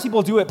 And sometimes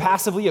people do it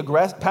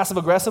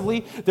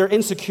passive-aggressively. They're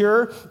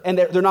insecure, and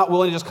they're not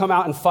willing to just come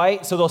out and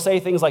fight. So they'll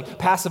say things like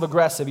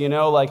passive-aggressive, you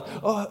know, like,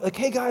 oh, like,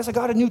 hey, guys, I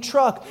got a new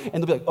truck.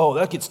 And they'll be like, oh,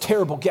 that gets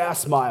terrible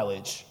gas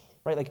mileage,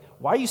 right? Like,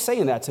 why are you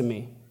saying that to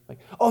me? Like,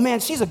 oh, man,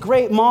 she's a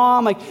great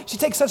mom. Like, she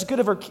takes such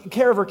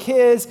care of her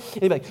kids.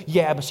 And you're like,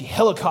 yeah, but she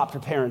helicopter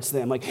parents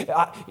them. Like,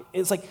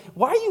 it's like,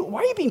 why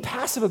are you being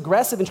passive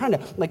aggressive and trying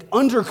to, like,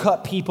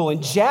 undercut people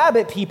and jab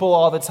at people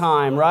all the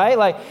time, right?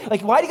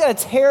 Like why do you got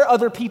to tear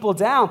other people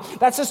down?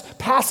 That's just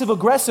passive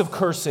aggressive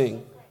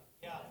cursing.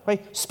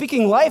 Right?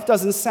 Speaking life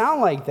doesn't sound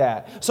like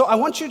that. So I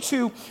want you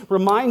to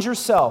remind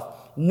yourself,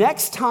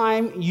 next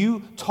time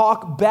you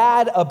talk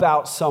bad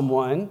about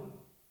someone,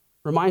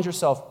 remind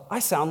yourself, I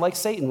sound like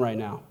Satan right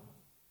now.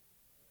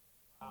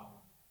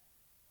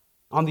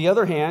 On the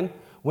other hand,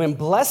 when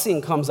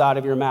blessing comes out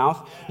of your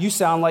mouth, you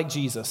sound like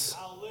Jesus.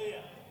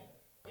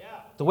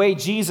 The way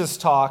Jesus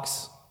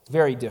talks is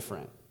very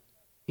different.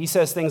 He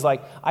says things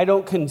like, I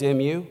don't condemn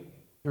you.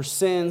 Your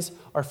sins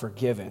are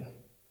forgiven.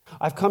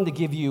 I've come to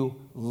give you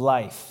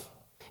life.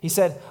 He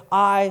said,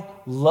 I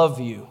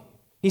love you.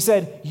 He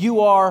said,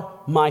 you are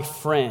my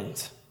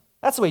friend.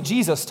 That's the way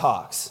Jesus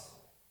talks.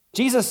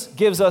 Jesus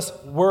gives us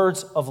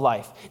words of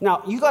life.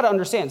 Now, you got to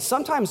understand,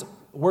 sometimes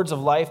words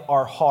of life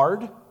are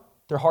hard.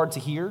 They're hard to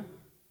hear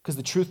because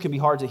the truth can be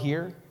hard to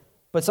hear.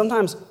 But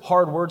sometimes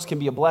hard words can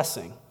be a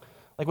blessing.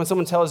 Like when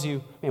someone tells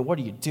you, man, what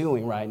are you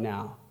doing right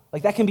now?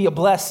 Like that can be a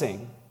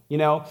blessing.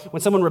 When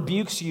someone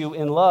rebukes you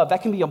in love,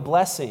 that can be a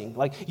blessing.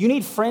 Like you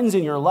need friends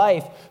in your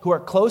life who are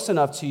close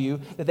enough to you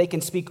that they can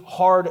speak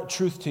hard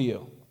truth to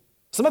you.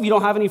 Some of you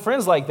don't have any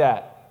friends like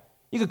that.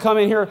 You could come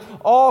in here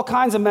all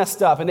kinds of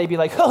messed up and they'd be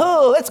like,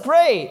 oh, that's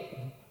great.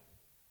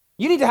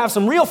 You need to have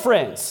some real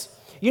friends.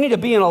 You need to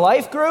be in a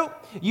life group.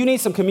 You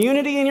need some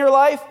community in your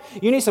life.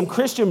 You need some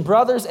Christian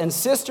brothers and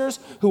sisters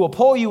who will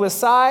pull you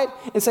aside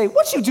and say,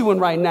 what you doing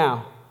right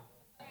now?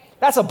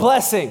 That's a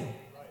blessing.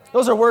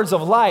 Those are words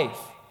of life.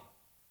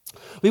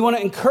 We want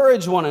to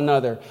encourage one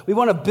another. We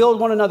want to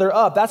build one another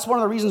up. That's one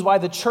of the reasons why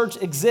the church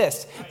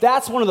exists.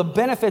 That's one of the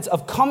benefits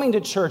of coming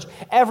to church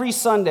every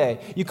Sunday.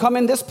 You come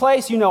in this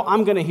place,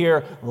 I'm going to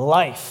hear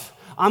life.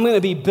 I'm going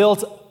to be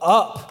built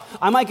up.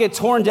 I might get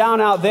torn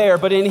down out there,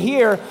 but in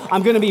here,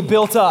 I'm going to be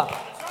built up.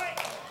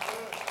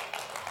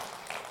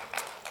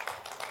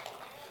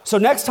 So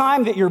next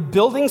time that you're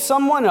building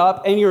someone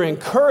up and you're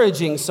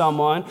encouraging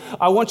someone,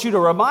 I want you to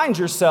remind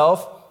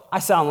yourself, I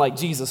sound like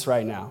Jesus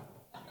right now.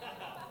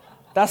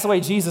 That's the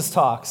way Jesus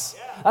talks.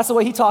 That's the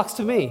way he talks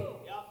to me.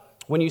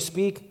 When you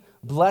speak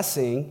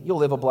blessing, you'll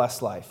live a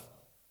blessed life.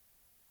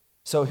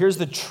 So here's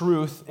the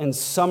truth and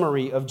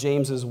summary of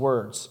James's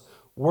words.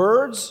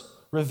 Words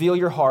reveal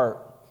your heart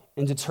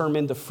and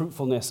determine the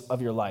fruitfulness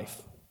of your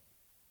life.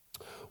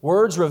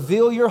 Words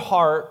reveal your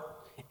heart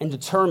and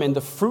determine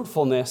the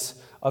fruitfulness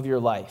of your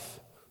life.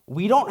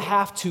 We don't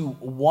have to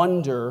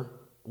wonder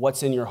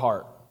what's in your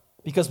heart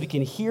because we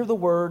can hear the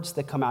words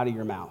that come out of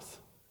your mouth.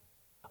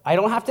 I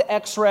don't have to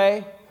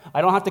x-ray. I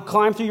don't have to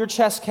climb through your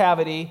chest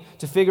cavity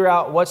to figure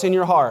out what's in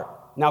your heart.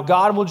 Now,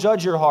 God will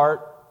judge your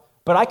heart,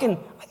 but I can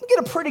get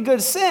a pretty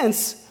good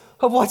sense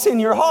of what's in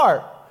your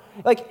heart.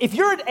 Like, if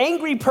you're an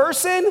angry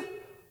person,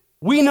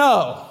 we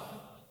know.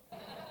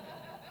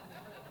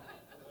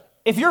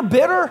 If you're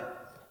bitter,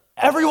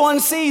 everyone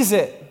sees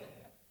it.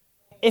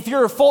 If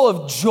you're full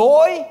of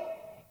joy,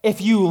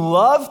 if you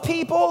love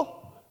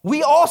people,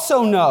 we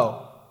also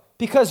know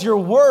because your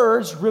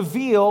words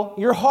reveal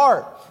your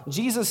heart.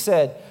 Jesus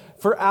said,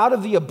 for out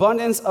of the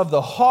abundance of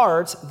the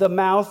heart, the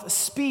mouth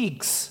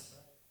speaks.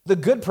 The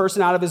good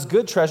person out of his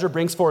good treasure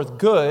brings forth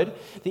good.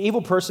 The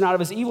evil person out of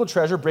his evil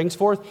treasure brings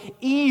forth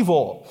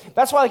evil.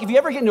 That's why, if you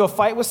ever get into a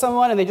fight with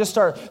someone and they just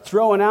start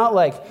throwing out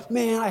like,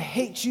 man, I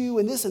hate you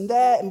and this and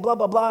that and blah,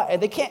 blah, blah.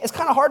 And it's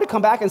kind of hard to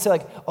come back and say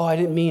like, oh, I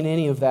didn't mean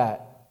any of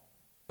that.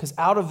 Because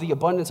out of the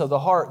abundance of the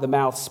heart, the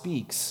mouth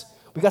speaks.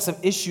 We got some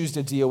issues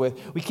to deal with.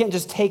 We can't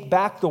just take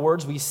back the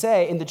words we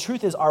say. And the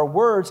truth is our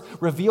words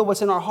reveal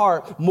what's in our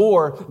heart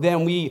more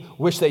than we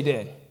wish they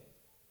did.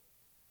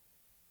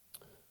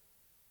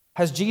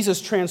 Has Jesus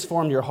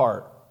transformed your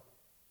heart?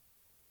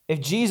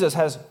 If Jesus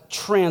has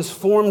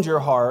transformed your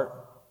heart,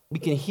 we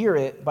can hear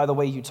it by the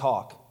way you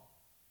talk.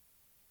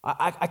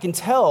 I can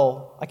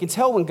tell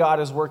when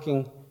God is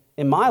working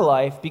in my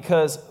life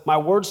because my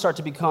words start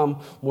to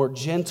become more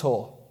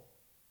gentle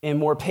and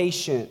more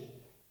patient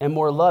and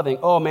more loving.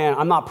 Oh man,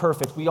 I'm not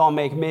perfect. We all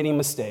make many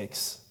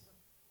mistakes.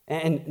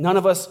 And none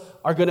of us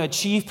are going to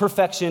achieve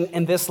perfection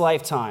in this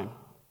lifetime.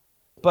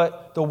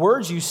 But the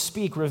words you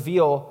speak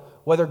reveal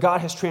whether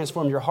God has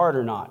transformed your heart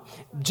or not.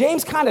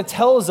 James kind of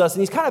tells us,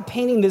 and he's kind of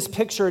painting this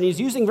picture, and he's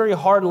using very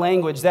hard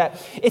language,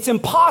 that it's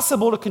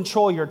impossible to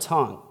control your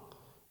tongue.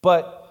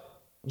 But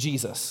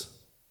Jesus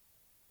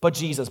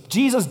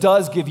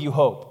does give you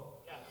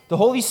hope. The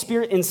Holy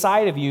Spirit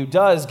inside of you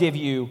does give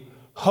you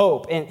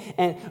hope.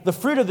 And the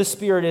fruit of the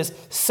Spirit is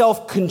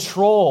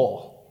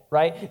self-control,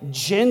 right?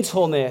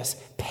 Gentleness,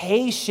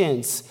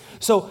 patience.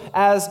 So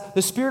as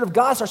the Spirit of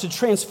God starts to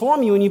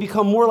transform you and you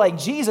become more like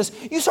Jesus,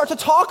 you start to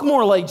talk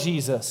more like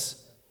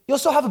Jesus. You'll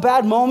still have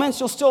bad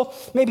moments. You'll still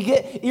maybe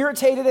get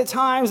irritated at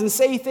times and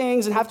say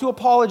things and have to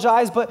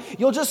apologize, but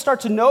you'll just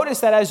start to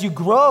notice that as you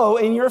grow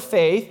in your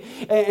faith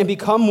and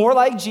become more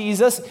like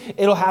Jesus,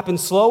 it'll happen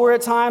slower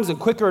at times and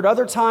quicker at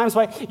other times,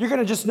 right? You're going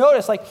to just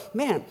notice like,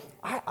 man,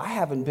 I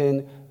haven't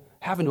been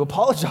having to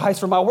apologize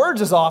for my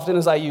words as often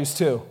as I used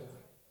to.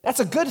 That's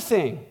a good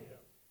thing.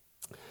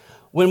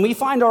 When we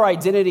find our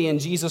identity in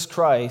Jesus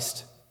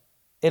Christ,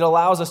 it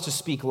allows us to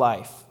speak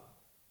life.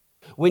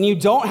 When you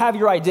don't have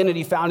your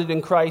identity founded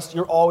in Christ,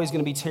 you're always going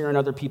to be tearing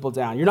other people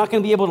down. You're not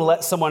going to be able to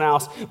let someone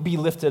else be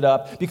lifted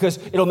up because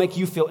it'll make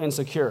you feel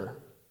insecure.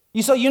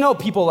 You know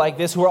people like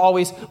this who are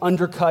always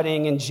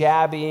undercutting and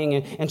jabbing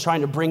and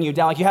trying to bring you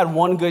down. Like you had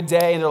one good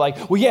day and they're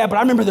like, well, yeah, but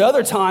I remember the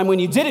other time when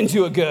you didn't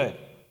do it good,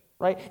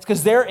 right? It's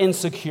because they're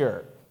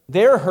insecure.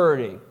 They're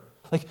hurting.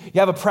 Like you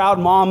have a proud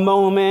mom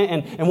moment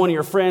and one of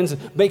your friends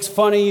makes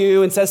fun of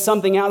you and says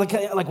something out.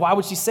 Like why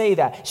would she say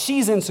that?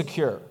 She's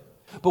insecure.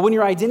 But when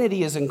your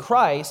identity is in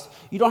Christ,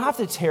 you don't have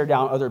to tear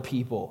down other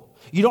people.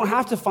 You don't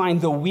have to find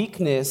the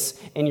weakness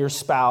in your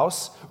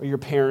spouse or your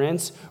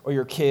parents or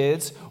your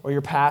kids or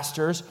your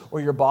pastors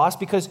or your boss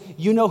because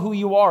you know who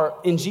you are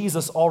in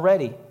Jesus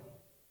already.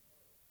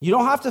 You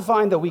don't have to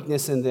find the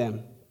weakness in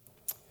them.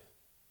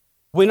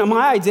 When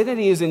my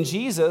identity is in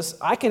Jesus,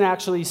 I can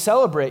actually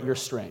celebrate your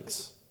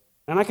strengths.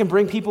 And I can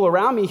bring people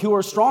around me who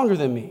are stronger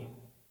than me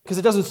because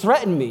it doesn't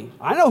threaten me.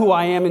 I know who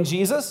I am in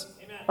Jesus,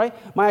 right?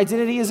 My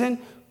identity is in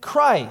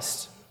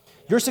Christ.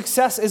 Your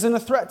success isn't a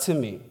threat to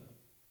me.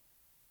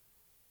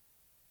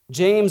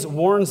 James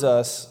warns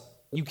us,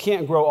 you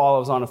can't grow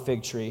olives on a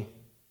fig tree.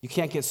 You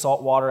can't get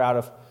salt water out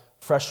of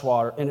fresh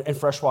water and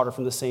fresh water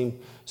from the same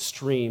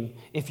stream.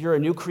 If you're a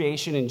new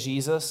creation in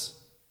Jesus,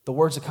 the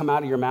words that come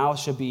out of your mouth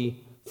should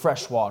be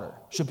fresh water,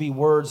 should be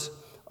words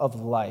of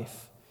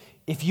life.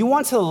 If you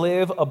want to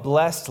live a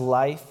blessed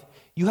life,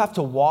 you have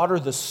to water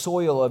the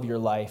soil of your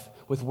life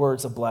with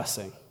words of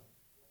blessing.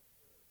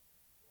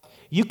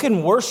 You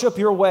can worship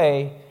your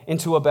way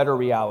into a better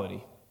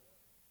reality.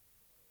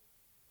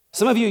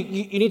 Some of you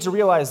need to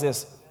realize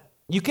this.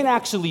 You can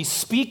actually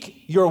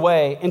speak your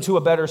way into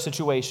a better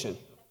situation.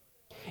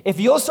 If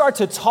you'll start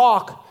to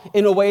talk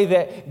in a way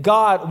that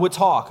God would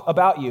talk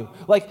about you,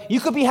 like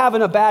you could be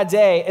having a bad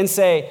day and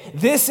say,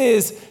 this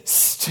is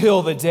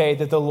still the day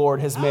that the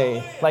Lord has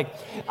made. Like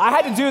I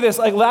had to do this.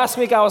 Like last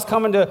week I was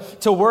coming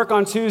to work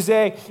on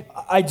Tuesday.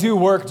 I do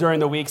work during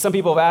the week. Some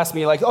people have asked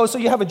me like, oh, so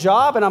you have a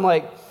job? And I'm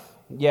like,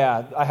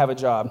 yeah, I have a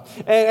job.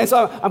 And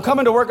so I'm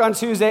coming to work on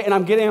Tuesday and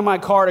I'm getting in my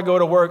car to go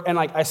to work and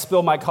like I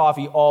spill my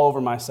coffee all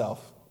over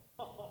myself.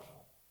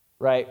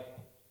 Right?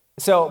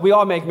 So we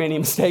all make many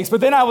mistakes,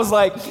 but then I was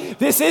like,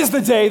 this is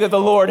the day that the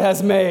Lord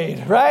has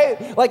made,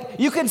 right? Like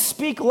you can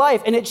speak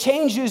life and it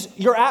changes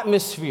your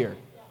atmosphere.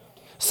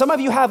 Some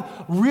of you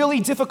have really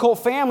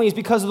difficult families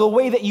because of the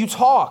way that you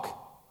talk.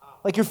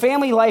 Like your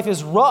family life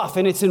is rough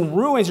and it's in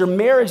ruins. Your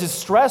marriage is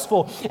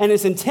stressful and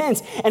it's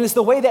intense. And it's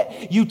the way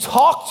that you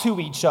talk to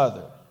each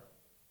other.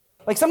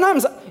 Like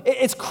sometimes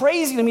it's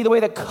crazy to me the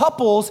way that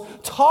couples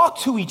talk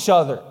to each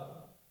other.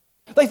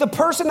 Like the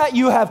person that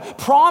you have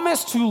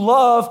promised to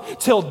love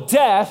till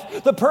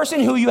death, the person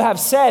who you have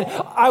said,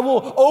 I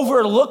will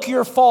overlook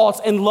your faults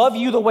and love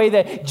you the way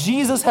that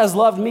Jesus has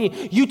loved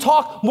me. You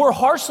talk more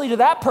harshly to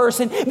that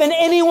person than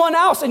anyone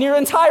else in your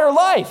entire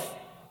life.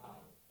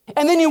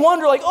 And then you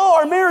wonder like, oh,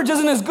 our marriage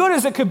isn't as good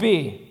as it could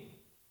be.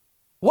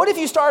 What if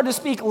you started to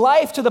speak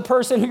life to the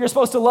person who you're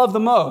supposed to love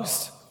the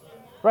most?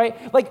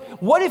 Right? Like,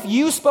 what if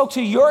you spoke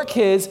to your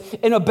kids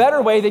in a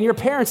better way than your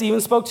parents even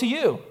spoke to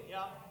you?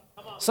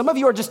 Some of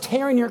you are just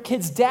tearing your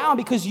kids down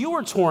because you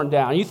were torn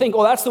down. You think,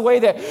 oh, that's the way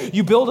that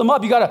you build them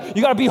up. You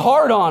gotta be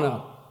hard on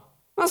them.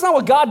 That's not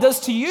what God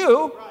does to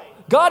you.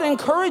 God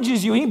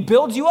encourages you. He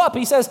builds you up.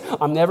 He says,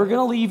 I'm never going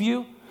to leave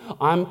you.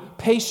 I'm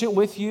patient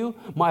with you.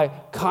 My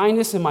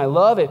kindness and my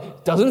love,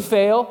 it doesn't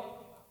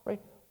fail. Right?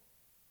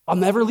 I'll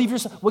never leave your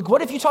side. Like,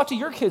 what if you talk to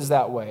your kids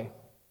that way?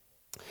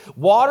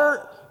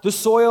 Water the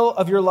soil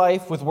of your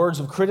life with words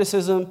of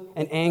criticism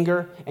and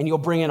anger, and you'll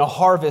bring in a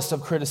harvest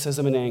of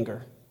criticism and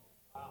anger.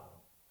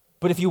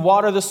 But if you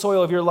water the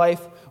soil of your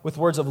life with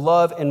words of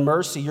love and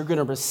mercy, you're going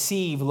to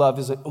receive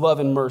love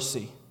and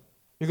mercy.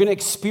 You're going to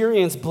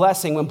experience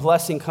blessing when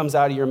blessing comes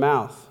out of your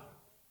mouth.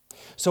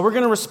 So we're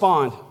going to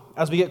respond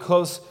as we get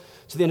close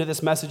to the end of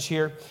this message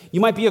here.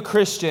 You might be a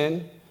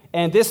Christian,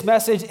 and this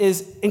message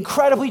is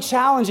incredibly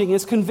challenging.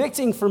 It's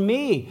convicting for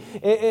me.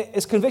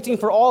 It's convicting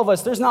for all of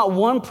us. There's not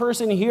one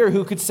person here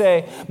who could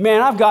say,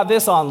 man, I've got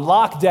this on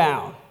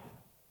lockdown.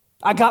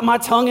 I got my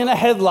tongue in a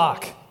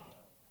headlock.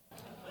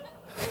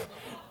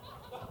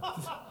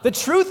 The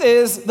truth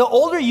is, the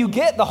older you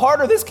get, the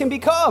harder this can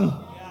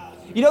become.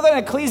 You know that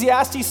in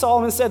Ecclesiastes,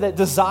 Solomon said that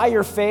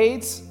desire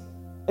fades?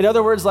 In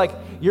other words, like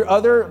your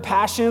other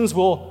passions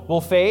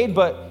will fade,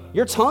 but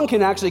your tongue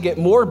can actually get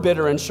more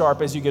bitter and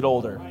sharp as you get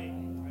older.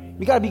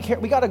 We got to be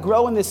careful. We got to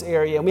grow in this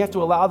area, and we have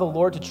to allow the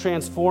Lord to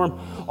transform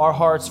our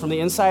hearts from the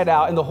inside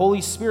out, and the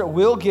Holy Spirit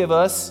will give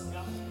us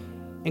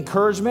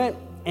encouragement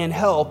and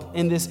help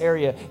in this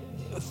area,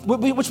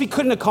 which we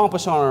couldn't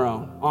accomplish on our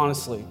own,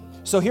 honestly.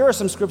 So here are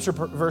some scripture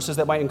verses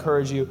that might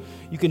encourage you.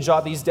 You can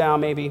jot these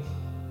down maybe.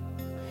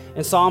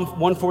 In Psalm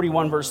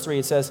 141, verse 3,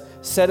 it says,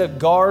 set a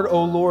guard,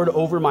 O Lord,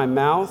 over my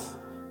mouth.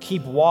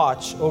 Keep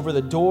watch over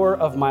the door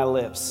of my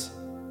lips.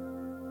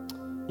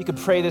 You could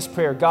pray this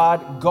prayer,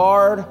 God,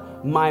 guard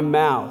my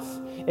mouth.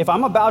 If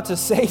I'm about to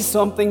say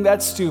something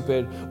that's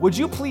stupid, would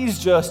you please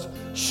just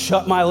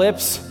shut my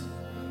lips?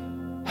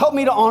 Help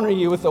me to honor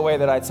you with the way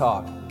that I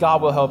talk.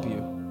 God will help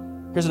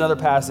you. Here's another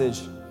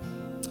passage.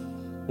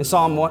 In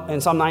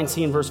Psalm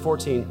 19, verse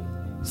 14,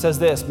 it says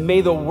this,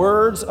 may the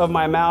words of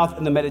my mouth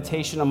and the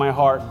meditation of my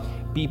heart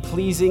be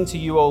pleasing to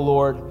you, O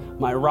Lord,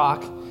 my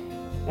rock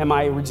and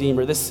my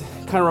redeemer. This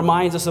kind of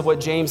reminds us of what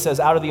James says,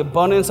 out of the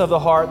abundance of the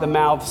heart, the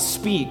mouth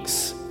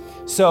speaks.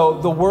 So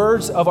the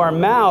words of our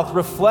mouth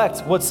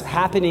reflect what's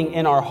happening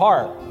in our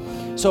heart.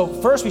 So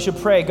first we should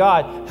pray,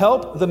 God,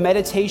 help the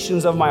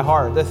meditations of my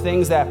heart, the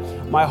things that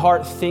my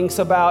heart thinks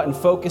about and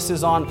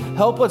focuses on.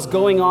 Help what's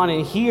going on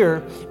in here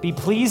be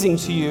pleasing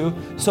to you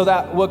so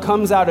that what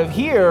comes out of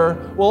here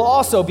will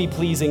also be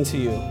pleasing to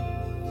you.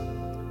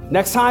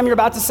 Next time you're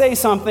about to say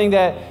something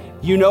that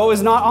you know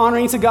is not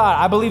honoring to God,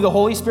 I believe the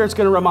Holy Spirit's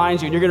going to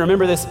remind you, and you're going to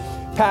remember this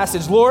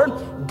passage.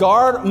 Lord,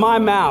 guard my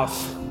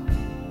mouth.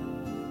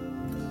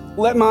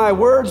 Let my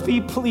words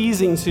be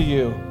pleasing to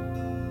you.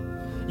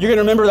 You're going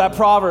to remember that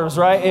Proverbs,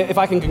 right? If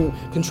I can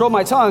control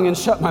my tongue and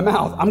shut my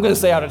mouth, I'm going to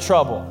stay out of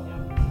trouble.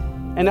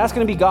 And that's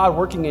going to be God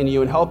working in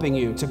you and helping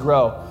you to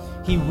grow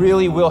He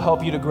really will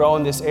help you to grow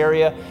in this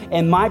area.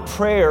 And my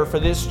prayer for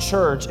this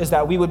church is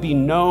that we would be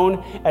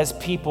known as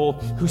people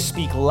who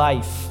speak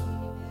life.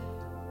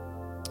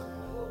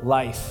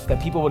 Life.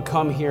 That people would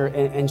come here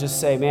and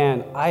just say,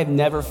 man, I have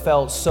never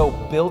felt so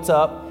built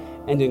up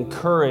and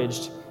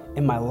encouraged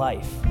in my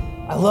life.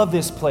 I love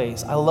this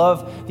place. I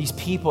love these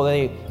people.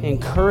 They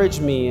encourage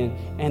me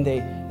and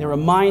they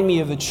remind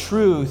me of the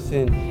truth,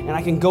 and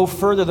I can go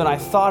further than I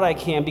thought I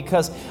can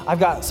because I've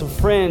got some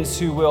friends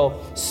who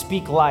will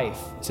speak life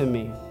to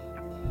me.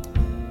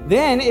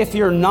 Then, if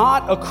you're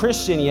not a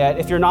Christian yet,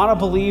 if you're not a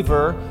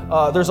believer,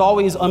 there's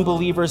always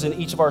unbelievers in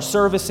each of our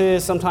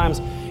services. Sometimes,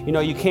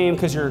 you came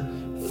because your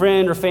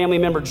friend or family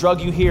member drug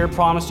you here,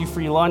 promised you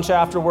free lunch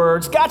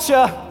afterwards.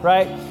 Gotcha,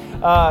 right?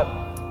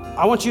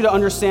 I want you to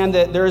understand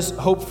that there's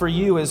hope for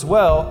you as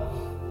well.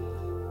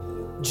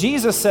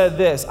 Jesus said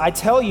this, I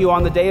tell you,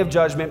 on the day of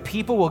judgment,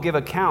 people will give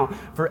account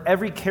for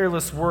every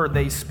careless word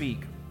they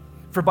speak.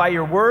 For by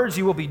your words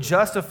you will be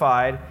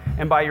justified,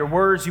 and by your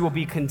words you will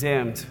be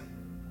condemned.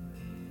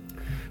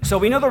 So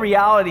we know the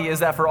reality is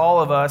that for all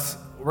of us,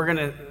 we're going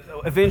to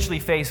eventually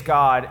face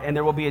God, and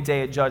there will be a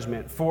day of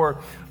judgment. For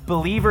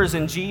believers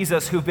in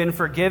Jesus who've been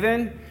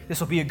forgiven, this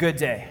will be a good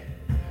day.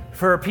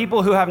 For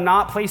people who have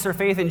not placed their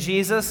faith in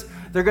Jesus,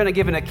 they're going to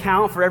give an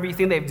account for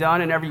everything they've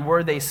done and every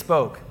word they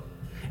spoke.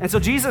 And so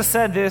Jesus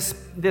said this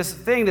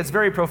thing that's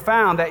very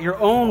profound, that your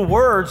own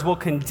words will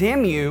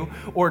condemn you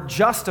or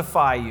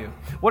justify you.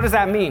 What does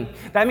that mean?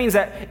 That means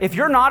that if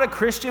you're not a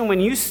Christian, when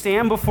you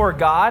stand before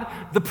God,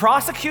 the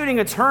prosecuting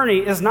attorney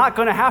is not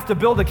going to have to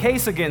build a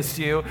case against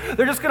you.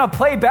 They're just going to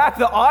play back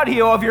the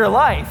audio of your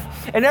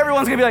life. And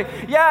everyone's going to be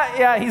like,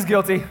 yeah, he's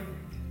guilty.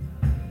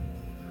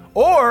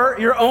 Or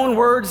your own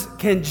words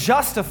can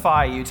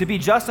justify you. To be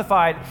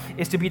justified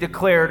is to be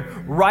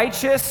declared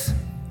righteous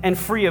and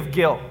free of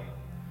guilt.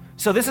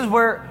 So this is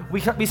where we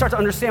start to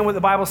understand what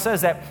the Bible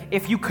says, that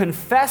if you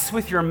confess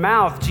with your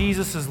mouth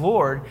Jesus is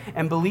Lord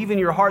and believe in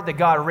your heart that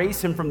God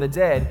raised him from the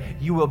dead,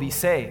 you will be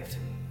saved.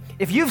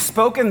 If you've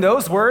spoken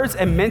those words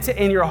and meant it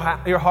in your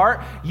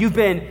heart, you've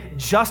been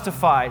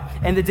justified,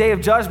 and the day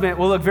of judgment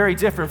will look very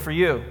different for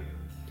you.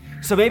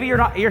 So maybe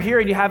you're here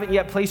and you haven't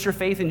yet placed your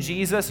faith in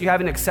Jesus. You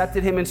haven't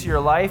accepted him into your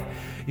life.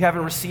 You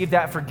haven't received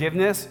that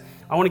forgiveness.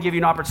 I want to give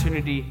you an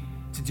opportunity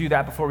to do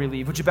that before we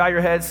leave. Would you bow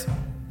your heads?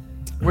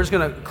 We're just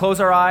going to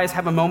close our eyes,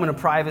 have a moment of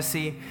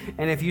privacy.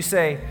 And if you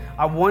say,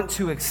 I want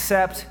to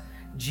accept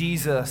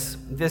Jesus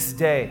this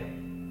day,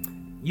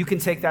 you can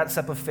take that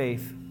step of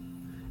faith.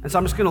 And so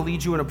I'm just going to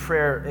lead you in a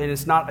prayer. And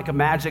it's not like a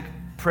magic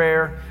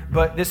prayer,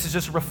 but this is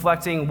just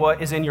reflecting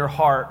what is in your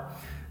heart.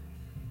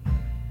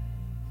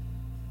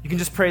 You can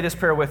just pray this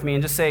prayer with me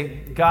and just say,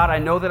 God, I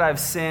know that I've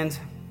sinned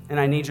and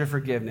I need your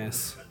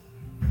forgiveness.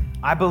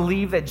 I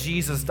believe that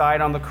Jesus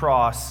died on the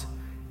cross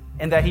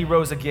and that he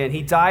rose again.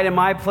 He died in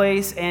my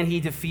place and he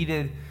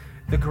defeated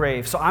the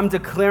grave. So I'm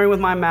declaring with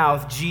my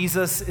mouth,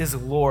 Jesus is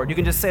Lord. You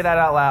can just say that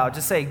out loud.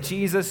 Just say,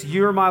 Jesus,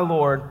 you're my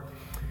Lord,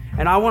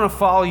 and I want to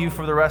follow you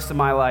for the rest of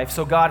my life.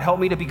 So God, help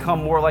me to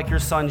become more like your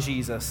son,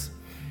 Jesus.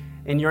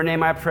 In your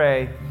name I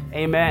pray,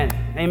 amen.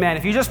 Amen.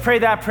 If you just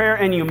prayed that prayer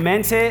and you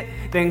meant it,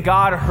 then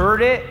God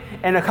heard it,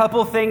 and a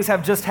couple things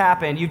have just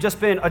happened. You've just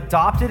been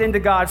adopted into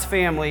God's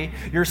family,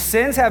 your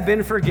sins have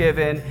been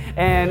forgiven,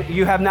 and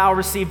you have now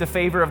received the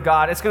favor of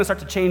God. It's going to start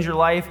to change your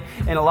life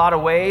in a lot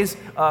of ways.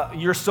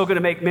 You're still going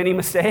to make many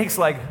mistakes,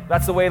 like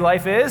that's the way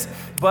life is,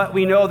 but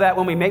we know that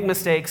when we make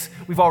mistakes,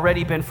 we've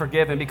already been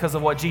forgiven because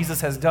of what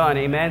Jesus has done,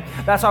 amen?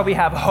 That's why we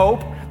have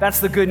hope. That's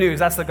the good news.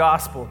 That's the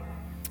gospel.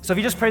 So if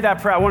you just prayed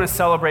that prayer, I want to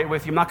celebrate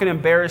with you. I'm not going to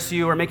embarrass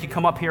you or make you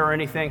come up here or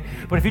anything.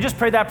 But if you just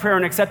prayed that prayer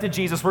and accepted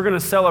Jesus, we're going to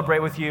celebrate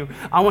with you.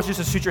 I want you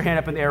to shoot your hand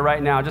up in the air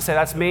right now. Just say,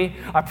 that's me.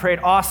 I prayed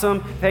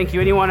awesome. Thank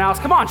you. Anyone else?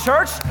 Come on,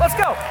 church. Let's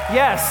go.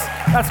 Yes,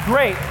 that's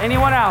great.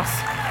 Anyone else?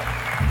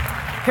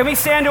 Can we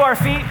stand to our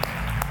feet?